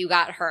place where you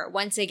got hurt,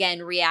 once again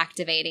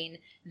reactivating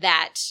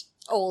that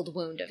old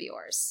wound of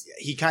yours.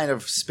 He kind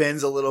of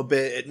spins a little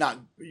bit.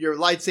 Your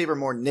lightsaber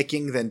more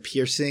nicking than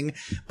piercing,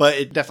 but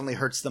it definitely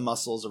hurts the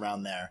muscles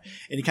around there.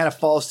 And he kind of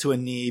falls to a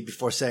knee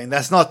before saying,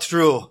 "That's not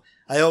true.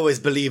 I always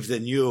believed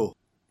in you."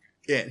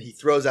 And he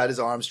throws out his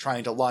arms,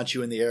 trying to launch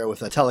you in the air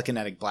with a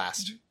telekinetic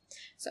blast.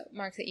 So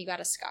mark that you got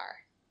a scar.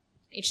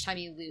 Each time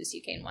you lose,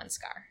 you gain 1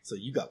 scar. So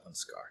you got 1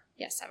 scar.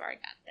 Yes, I've already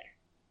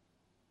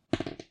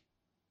got it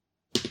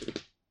there.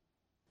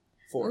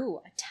 4. Ooh,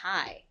 a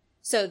tie.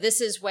 So this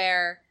is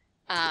where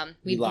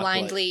we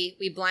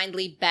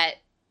blindly bet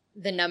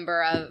the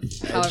number of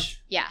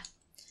yeah.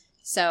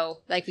 So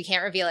we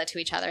can't reveal it to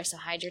each other. So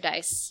hide your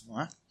dice.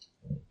 What?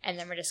 And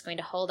then we're just going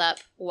to hold up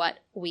what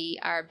we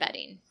are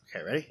betting.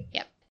 Okay, ready?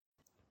 Yep.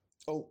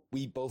 Oh,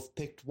 we both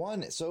picked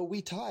 1, so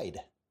we tied.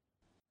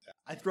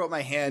 I throw up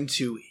my hand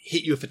to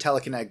hit you with a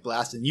telekinetic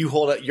blast, and you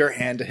hold out your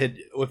hand to hit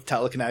with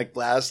telekinetic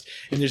blast,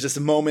 and there's just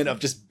a moment of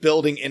just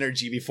building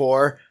energy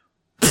before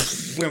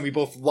when we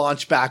both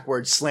launch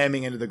backwards,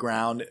 slamming into the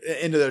ground,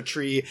 into the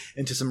tree,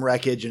 into some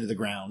wreckage, into the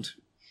ground.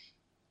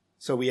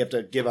 So we have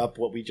to give up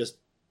what we just...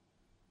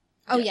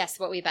 Oh, yeah. Yes,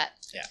 what we bet.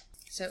 Yeah.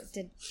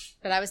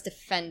 But I was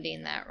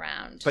defending that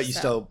round. But you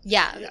still...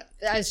 Yeah,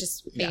 I was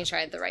just making sure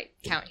I had the right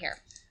count here.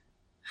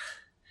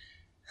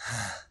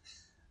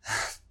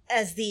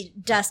 As the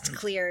dust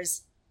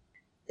clears,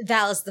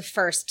 Val is the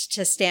first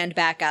to stand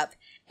back up,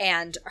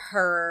 and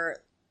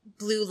her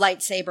blue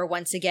lightsaber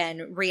once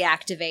again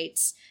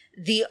reactivates,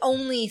 the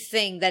only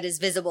thing that is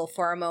visible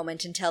for a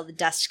moment until the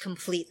dust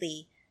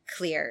completely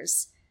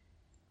clears.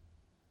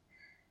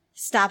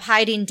 Stop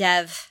hiding,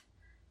 Dev.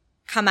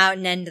 Come out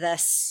and end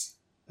this.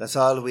 That's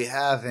all we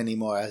have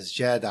anymore as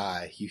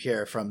Jedi. You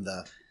hear from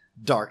the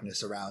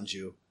darkness around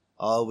you.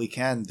 All we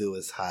can do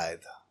is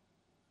hide.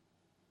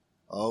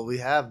 All we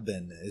have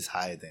been is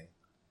hiding.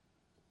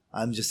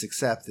 I'm just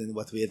accepting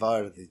what we have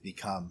already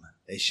become,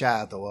 a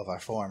shadow of our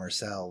former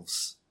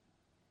selves.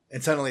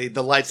 And suddenly his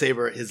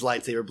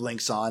lightsaber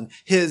blinks on,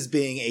 his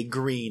being a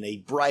green, a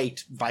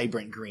bright,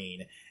 vibrant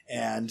green,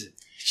 and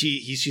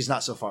she's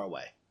not so far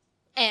away.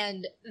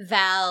 And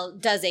Val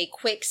does a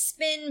quick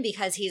spin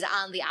because he's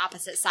on the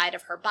opposite side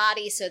of her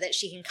body so that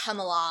she can come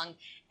along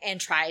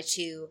and try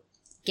to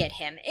get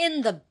him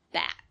in the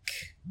back.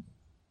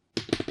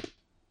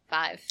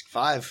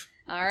 5.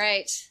 All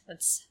right,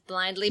 let's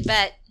blindly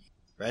bet.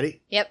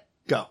 Ready? Yep.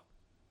 Go.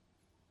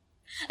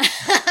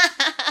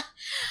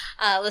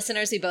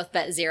 Listeners, we both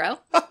bet 0.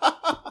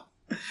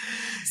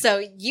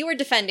 So you were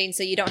defending,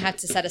 so you don't have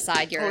to set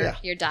aside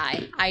your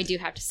die. I do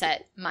have to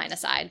set mine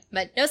aside,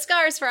 but no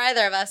scars for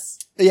either of us.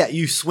 Yeah,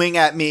 you swing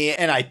at me,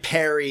 and I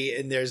parry,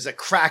 and there's a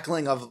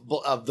crackling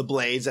of the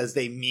blades as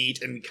they meet,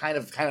 and we kind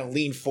of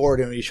lean forward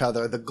into each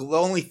other. The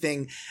only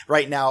thing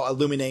right now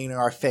illuminating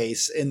our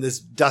face in this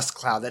dust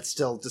cloud that's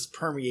still just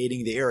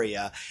permeating the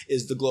area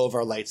is the glow of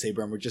our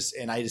lightsaber,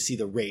 and I just see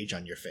the rage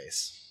on your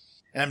face.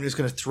 And I'm just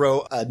going to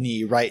throw a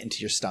knee right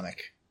into your stomach.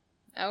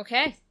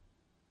 Okay.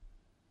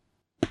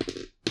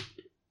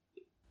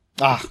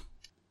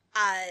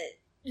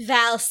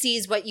 Val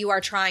sees what you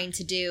are trying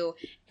to do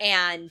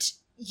and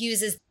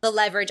uses the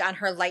leverage on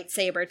her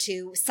lightsaber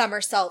to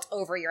somersault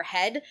over your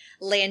head,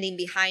 landing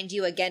behind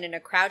you again in a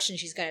crouch, and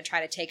she's going to try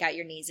to take out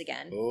your knees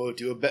again. Oh,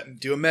 do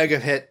a mega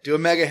hit. Do a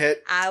mega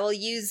hit. I will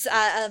use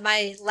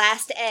my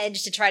last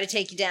edge to try to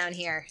take you down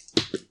here.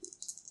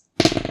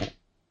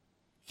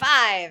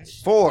 5.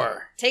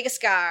 4. Take a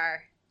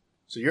scar.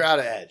 So you're out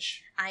of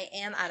edge. I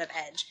am out of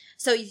edge.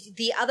 So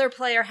the other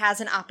player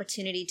has an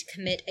opportunity to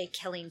commit a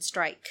killing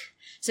strike.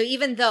 So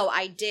even though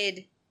I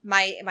did,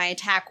 my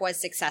attack was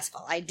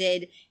successful, I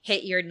did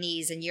hit your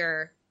knees and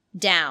you're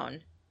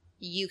down,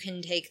 you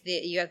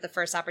have the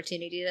first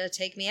opportunity to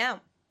take me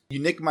out. You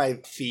nick my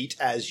feet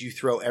as you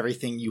throw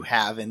everything you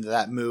have into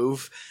that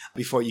move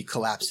before you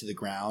collapse to the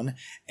ground.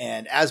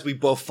 And as we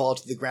both fall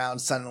to the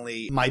ground,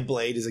 suddenly my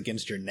blade is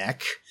against your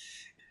neck.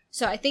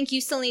 So I think you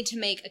still need to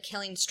make a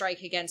killing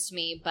strike against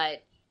me,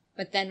 but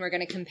then we're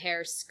going to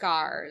compare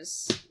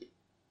scars,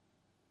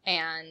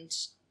 and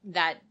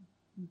that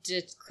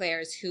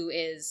declares who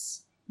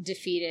is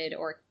defeated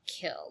or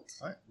killed.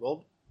 All right,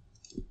 roll.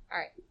 All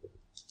right.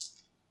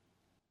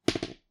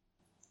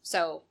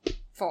 So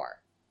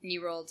 4.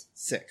 You rolled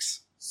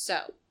 6.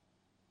 So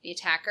the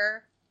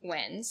attacker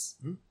wins.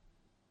 Mm-hmm.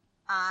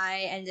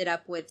 I ended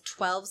up with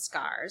 12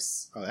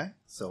 scars. Okay,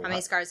 so How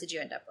many scars did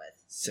you end up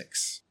with?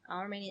 6.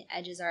 All remaining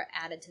edges are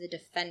added to the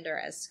defender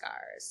as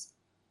scars.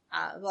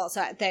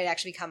 So they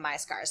actually become my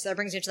scars. So that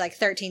brings me to like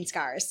 13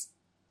 scars.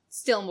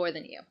 Still more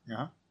than you.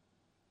 Uh-huh.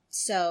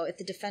 So if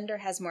the defender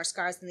has more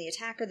scars than the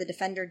attacker, the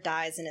defender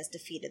dies and is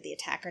defeated. The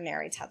attacker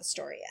narrates how the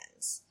story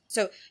ends.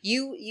 So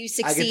you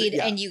succeed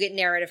and you get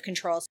narrative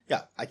control.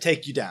 Yeah, I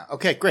take you down.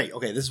 Okay, great.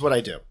 Okay, this is what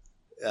I do.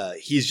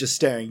 He's just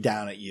staring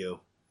down at you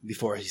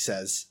before he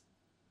says,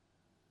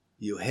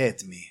 "You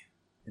hate me,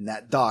 and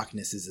that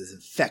darkness is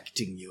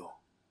infecting you.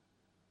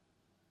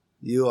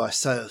 You are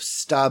so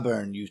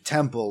stubborn, you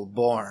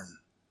temple-born.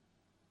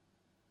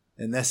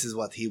 And this is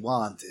what he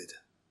wanted.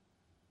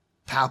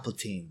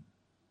 Palpatine.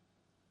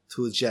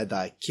 2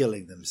 Jedi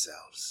killing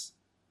themselves.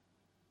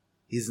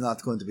 He's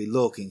not going to be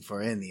looking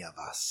for any of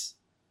us.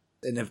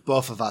 And if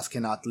both of us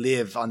cannot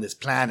live on this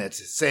planet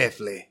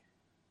safely,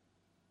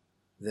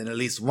 then at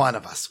least one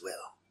of us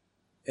will."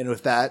 And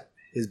with that,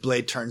 his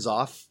blade turns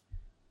off.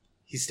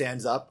 He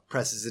stands up,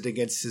 presses it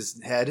against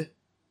his head.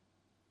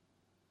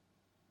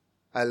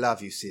 "I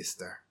love you,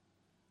 sister.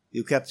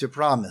 You kept your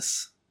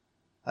promise.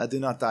 I do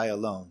not die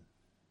alone."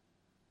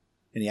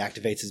 And he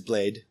activates his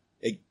blade,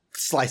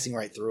 slicing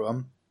right through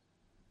him.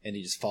 And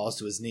he just falls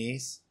to his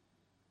knees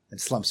and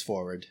slumps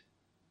forward,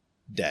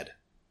 dead.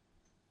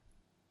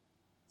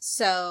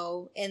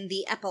 So, in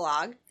the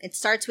epilogue, it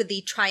starts with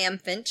the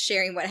triumphant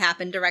sharing what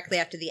happened directly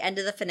after the end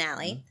of the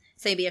finale. Mm-hmm.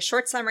 So maybe a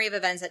short summary of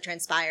events that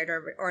transpired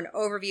or an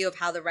overview of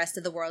how the rest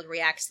of the world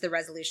reacts to the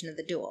resolution of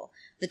the duel.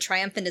 The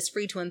triumphant is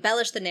free to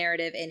embellish the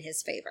narrative in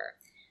his favor.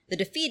 The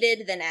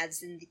defeated then adds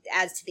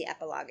to the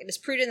epilogue. It is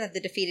prudent that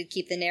the defeated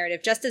keep the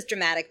narrative just as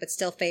dramatic but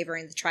still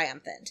favoring the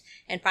triumphant.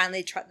 And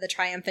finally, the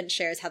triumphant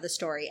shares how the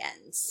story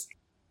ends.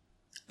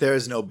 There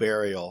is no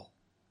burial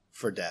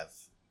for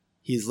Dev.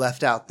 He's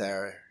left out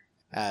there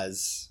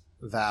as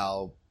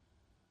Val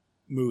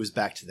moves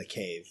back to the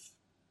cave.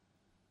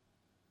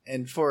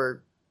 And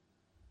for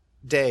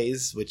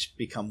days, which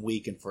become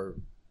weeks and for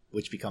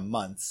which become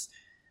months,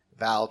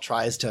 Val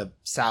tries to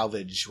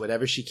salvage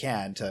whatever she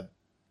can to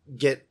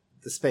get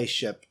the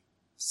spaceship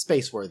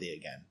space-worthy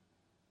again.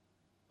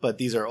 But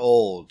these are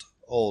old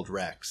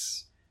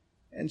wrecks,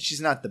 and she's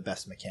not the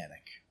best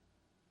mechanic.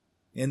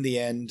 In the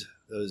end,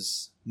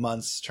 those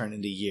months turn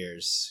into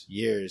years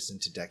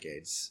into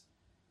decades,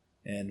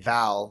 and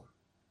Val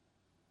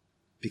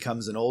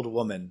becomes an old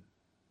woman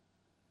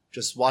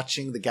just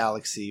watching the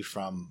galaxy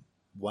from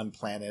one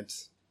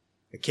planet,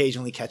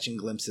 occasionally catching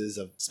glimpses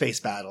of space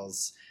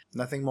battles,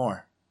 nothing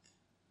more.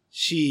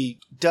 She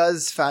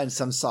does find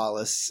some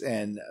solace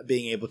in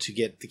being able to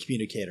get the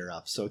communicator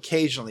up. So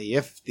occasionally,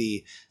 if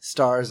the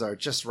stars are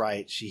just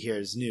right, she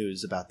hears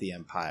news about the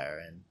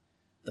Empire and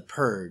the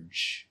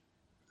Purge,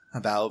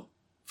 about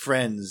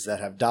friends that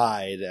have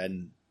died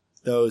and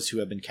those who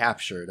have been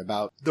captured,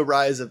 about the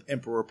rise of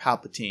Emperor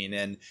Palpatine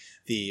and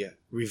the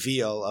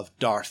reveal of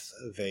Darth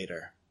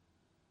Vader.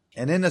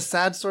 And in a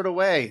sad sort of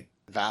way,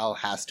 Val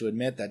has to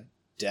admit that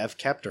Dev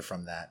kept her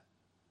from that.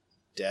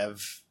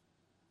 Dev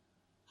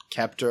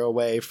kept her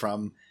away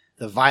from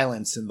the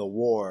violence in the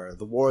war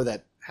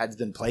that had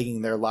been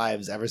plaguing their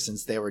lives ever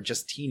since they were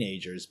just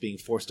teenagers being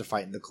forced to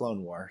fight in the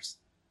Clone Wars.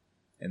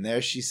 And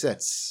there she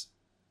sits.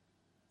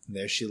 And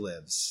there she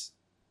lives.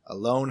 A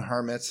lone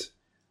hermit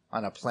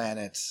on a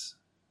planet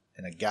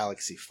in a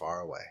galaxy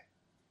far away.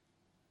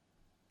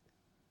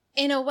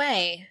 In a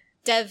way,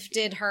 Dev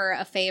did her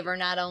a favor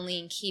not only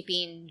in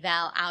keeping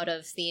Val out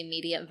of the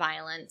immediate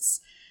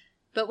violence,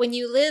 but when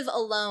you live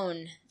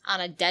alone on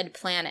a dead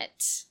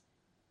planet,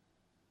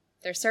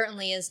 there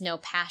certainly is no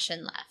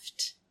passion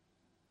left.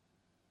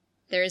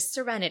 There is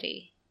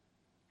serenity,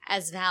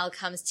 as Val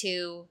comes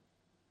to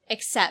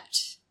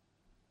accept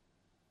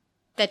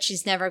that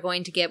she's never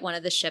going to get one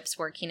of the ships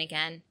working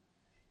again,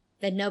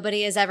 that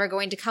nobody is ever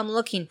going to come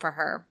looking for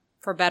her,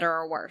 for better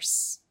or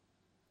worse.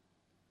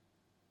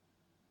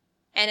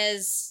 And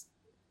as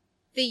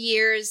the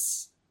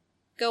years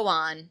go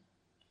on,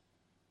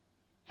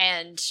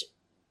 and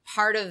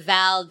part of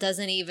Val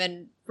doesn't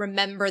even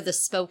remember the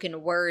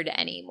spoken word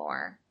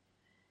anymore,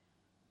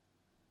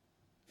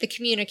 the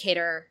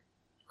communicator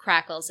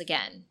crackles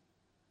again.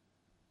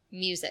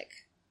 Music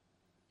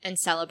and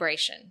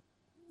celebration.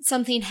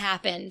 Something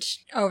happened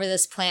over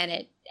this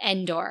planet,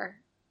 Endor.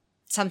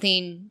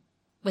 Something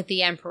with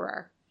the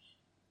Emperor.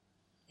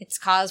 It's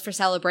cause for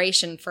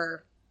celebration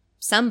for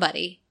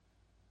somebody.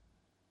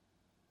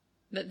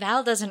 But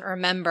Val doesn't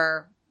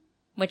remember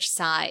which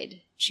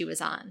side she was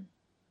on.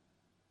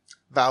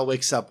 Val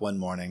wakes up one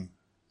morning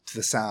to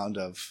the sound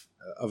of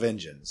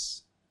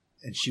engines.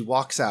 And she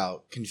walks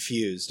out,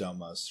 confused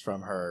almost,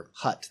 from her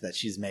hut that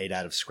she's made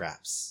out of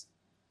scraps.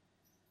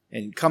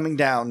 And coming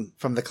down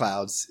from the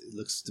clouds, it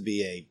looks to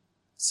be a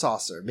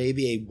saucer,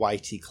 maybe a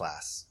YT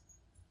class.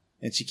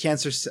 And she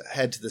cants her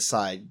head to the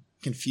side,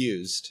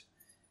 confused,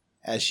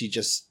 as she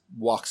just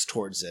walks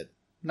towards it,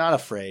 not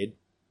afraid.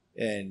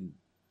 And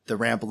the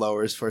ramp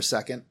lowers for a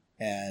second,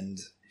 and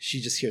she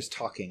just hears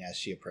talking as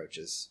she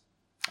approaches.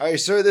 All right,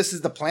 sir, this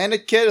is the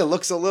Planet Kid. It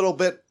looks a little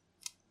bit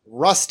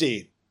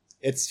rusty.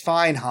 It's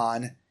fine,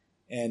 Han.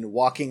 And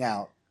walking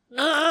out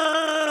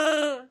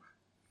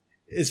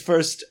is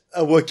first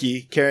a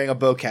Wookiee carrying a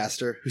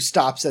bowcaster who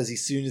stops as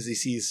soon as he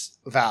sees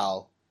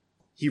Val.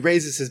 He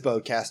raises his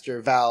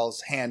bowcaster,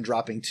 Val's hand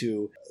dropping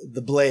to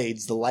the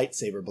blades, the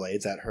lightsaber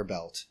blades at her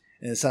belt.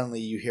 And then suddenly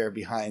you hear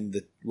behind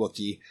the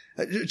Wookiee,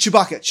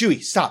 Chewbacca,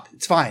 Chewie, stop,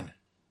 it's fine.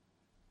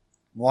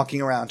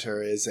 Walking around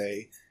her is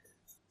a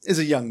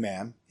young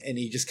man, and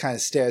he just kind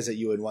of stares at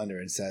you in wonder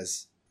and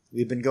says,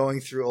 we've been going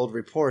through old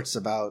reports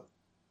about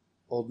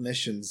old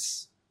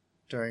missions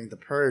during the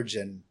Purge,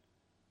 and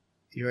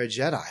you're a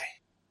Jedi.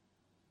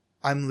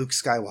 I'm Luke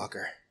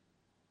Skywalker,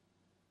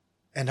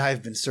 and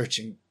I've been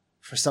searching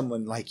for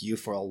someone like you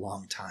for a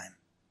long time.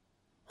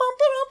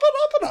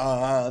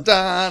 I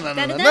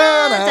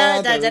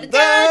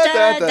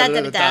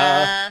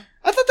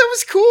thought that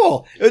was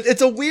cool.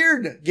 It's a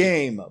weird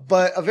game,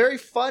 but a very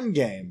fun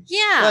game.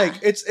 Yeah. Like,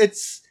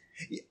 it's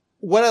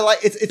what I like.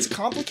 It's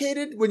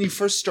complicated when you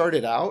first start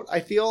it out, I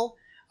feel,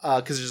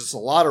 because there's just a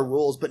lot of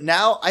rules. But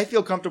now I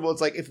feel comfortable.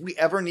 It's like, if we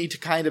ever need to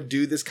kind of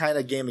do this kind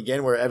of game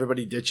again where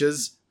everybody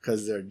ditches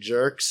because they're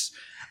jerks,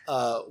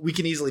 we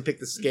can easily pick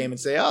this game and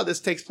say, oh, this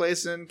takes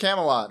place in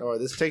Camelot, or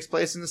this takes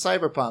place in the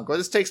Cyberpunk, or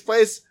this takes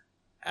place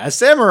as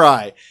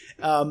Samurai.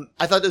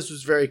 I thought this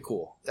was very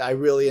cool. I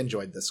really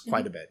enjoyed this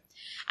quite a bit.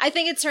 I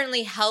think it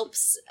certainly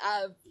helps,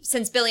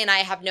 since Billy and I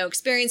have no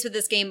experience with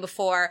this game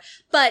before,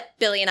 but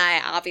Billy and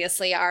I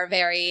obviously are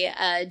very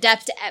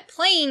adept at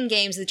playing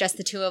games with just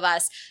the two of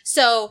us.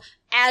 So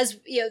as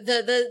you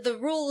know, the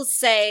rules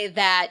say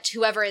that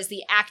whoever is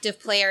the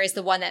active player is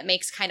the one that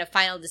makes kind of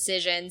final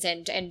decisions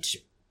and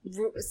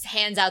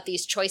hands out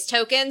these choice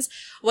tokens,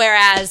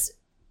 whereas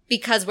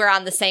because we're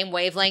on the same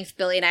wavelength,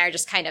 Billy and I are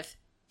just kind of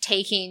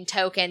taking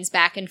tokens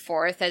back and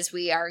forth as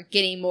we are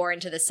getting more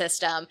into the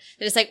system. And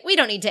it's like, we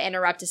don't need to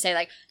interrupt to say,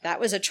 like, that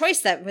was a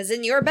choice that was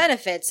in your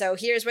benefit, so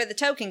here's where the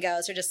token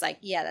goes. We're just like,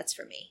 yeah, that's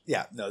for me.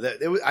 Yeah, no,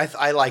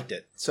 I liked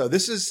it. So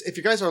this is, if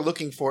you guys are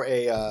looking for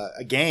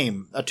a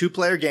game, a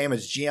 2-player game,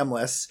 it's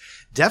GM-less,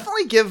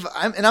 definitely give,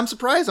 I'm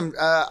surprised,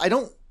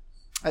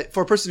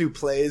 for a person who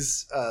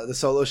plays the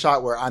solo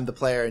shot where I'm the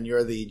player and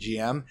you're the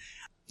GM,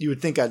 you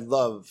would think I'd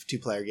love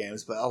 2-player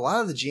games, but a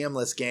lot of the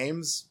GM-less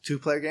games,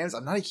 2-player games,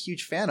 I'm not a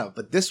huge fan of.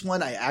 But this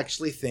one I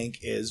actually think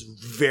is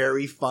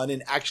very fun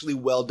and actually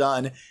well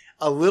done.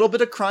 A little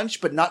bit of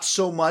crunch, but not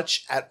so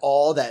much at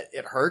all that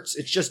it hurts.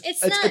 It's just,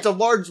 it's a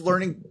large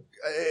learning.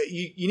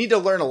 You need to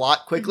learn a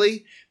lot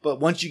quickly, but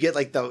once you get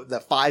like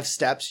the 5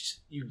 steps,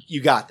 you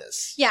got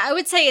this. Yeah, I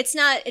would say it's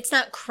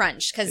not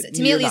crunch, because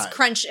to me at least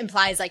crunch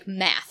implies like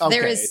math. Okay,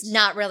 there is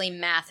not really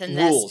math in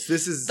rules.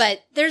 This is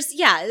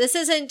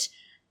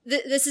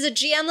a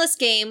GM-less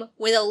game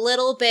with a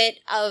little bit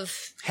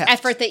of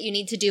effort that you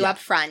need to do up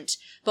front.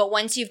 But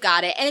once you've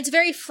got it, and it's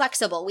very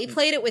flexible. We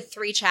played it with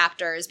 3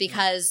 chapters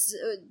because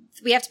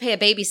we have to pay a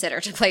babysitter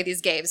to play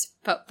these games,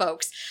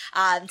 folks.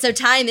 So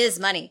time is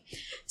money.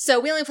 So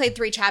we only played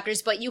 3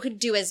 chapters, but you could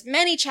do as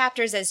many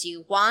chapters as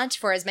you want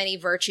for as many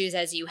virtues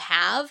as you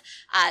have.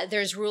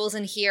 There's rules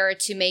in here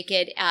to make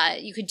it,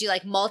 you could do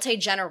like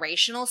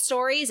multi-generational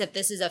stories. If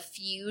this is a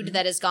feud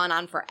that has gone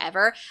on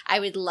forever, I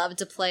would love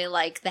to play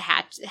like the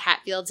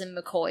Hatfields and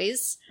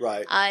McCoys.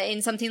 Right.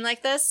 In something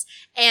like this.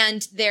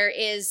 And there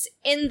is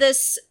in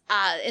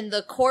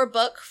the core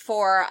book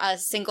for A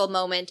Single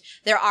Moment,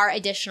 there are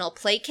additional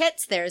play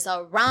kits. There's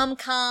a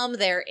rom-com.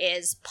 There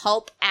is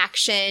pulp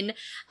action.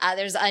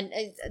 There's a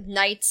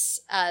Knight's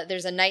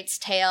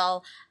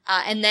Tale.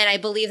 And then I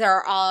believe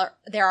there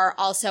are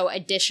also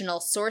additional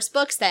source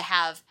books that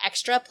have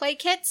extra play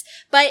kits,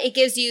 but it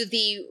gives you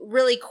the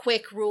really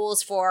quick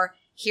rules for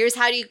here's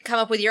how you come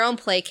up with your own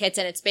play kits,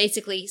 and it's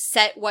basically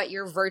set what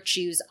your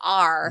virtues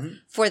are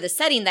for the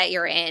setting that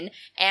you're in.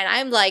 And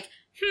I'm like,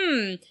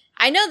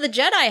 I know the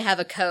Jedi have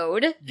a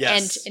code.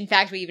 Yes. And in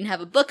fact, we even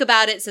have a book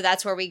about it, so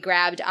that's where we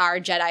grabbed our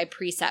Jedi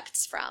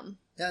precepts from.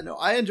 Yeah, no,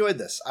 I enjoyed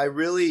this. I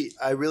really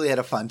had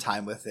a fun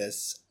time with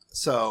this.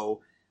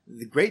 So,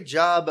 great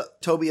job,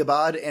 Toby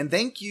Abad, and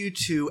thank you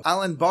to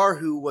Alan Barr,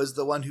 who was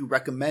the one who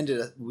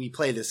recommended we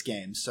play this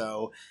game.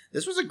 So,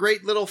 this was a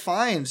great little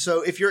find.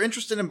 So, if you're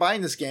interested in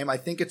buying this game, I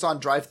think it's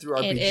on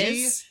DriveThruRPG. It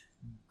is.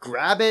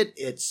 Grab it.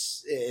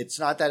 It's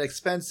not that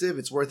expensive.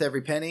 It's worth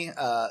every penny.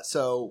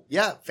 So,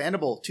 yeah,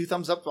 Fandible, 2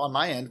 thumbs up on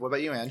my end. What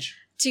about you, Ange?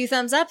 2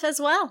 thumbs up as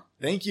well.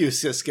 Thank you,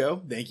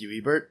 Cisco. Thank you,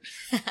 Ebert.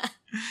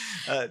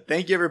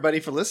 Thank you,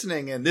 everybody, for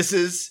listening. And this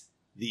is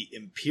the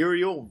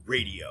Imperial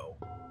Radio.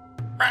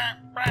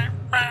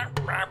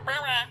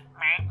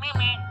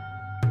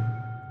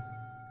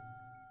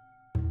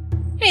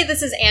 Hey,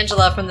 this is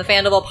Angela from the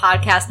Fandible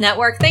Podcast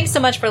Network. Thanks so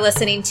much for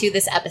listening to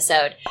this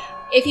episode.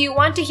 If you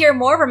want to hear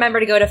more,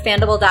 remember to go to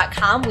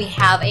Fandible.com. We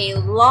have a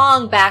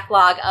long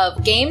backlog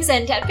of games,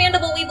 and at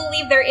Fandible, we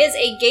believe there is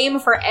a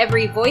game for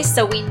every voice,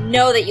 so we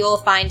know that you will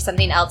find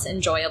something else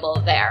enjoyable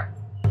there.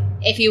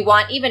 If you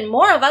want even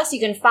more of us,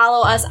 you can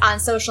follow us on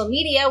social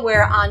media.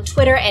 We're on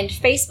Twitter and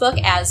Facebook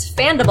as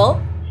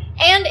Fandible.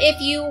 And if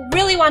you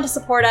really want to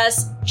support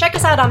us, check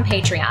us out on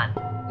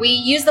Patreon. We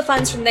use the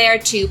funds from there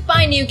to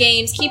buy new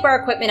games, keep our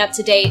equipment up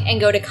to date, and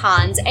go to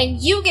cons, and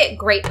you get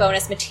great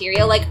bonus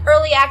material like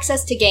early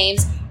access to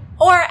games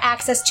or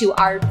access to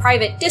our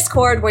private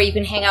Discord where you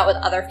can hang out with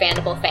other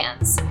Fandible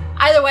fans.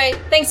 Either way,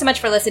 thanks so much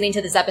for listening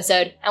to this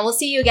episode, and we'll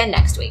see you again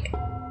next week.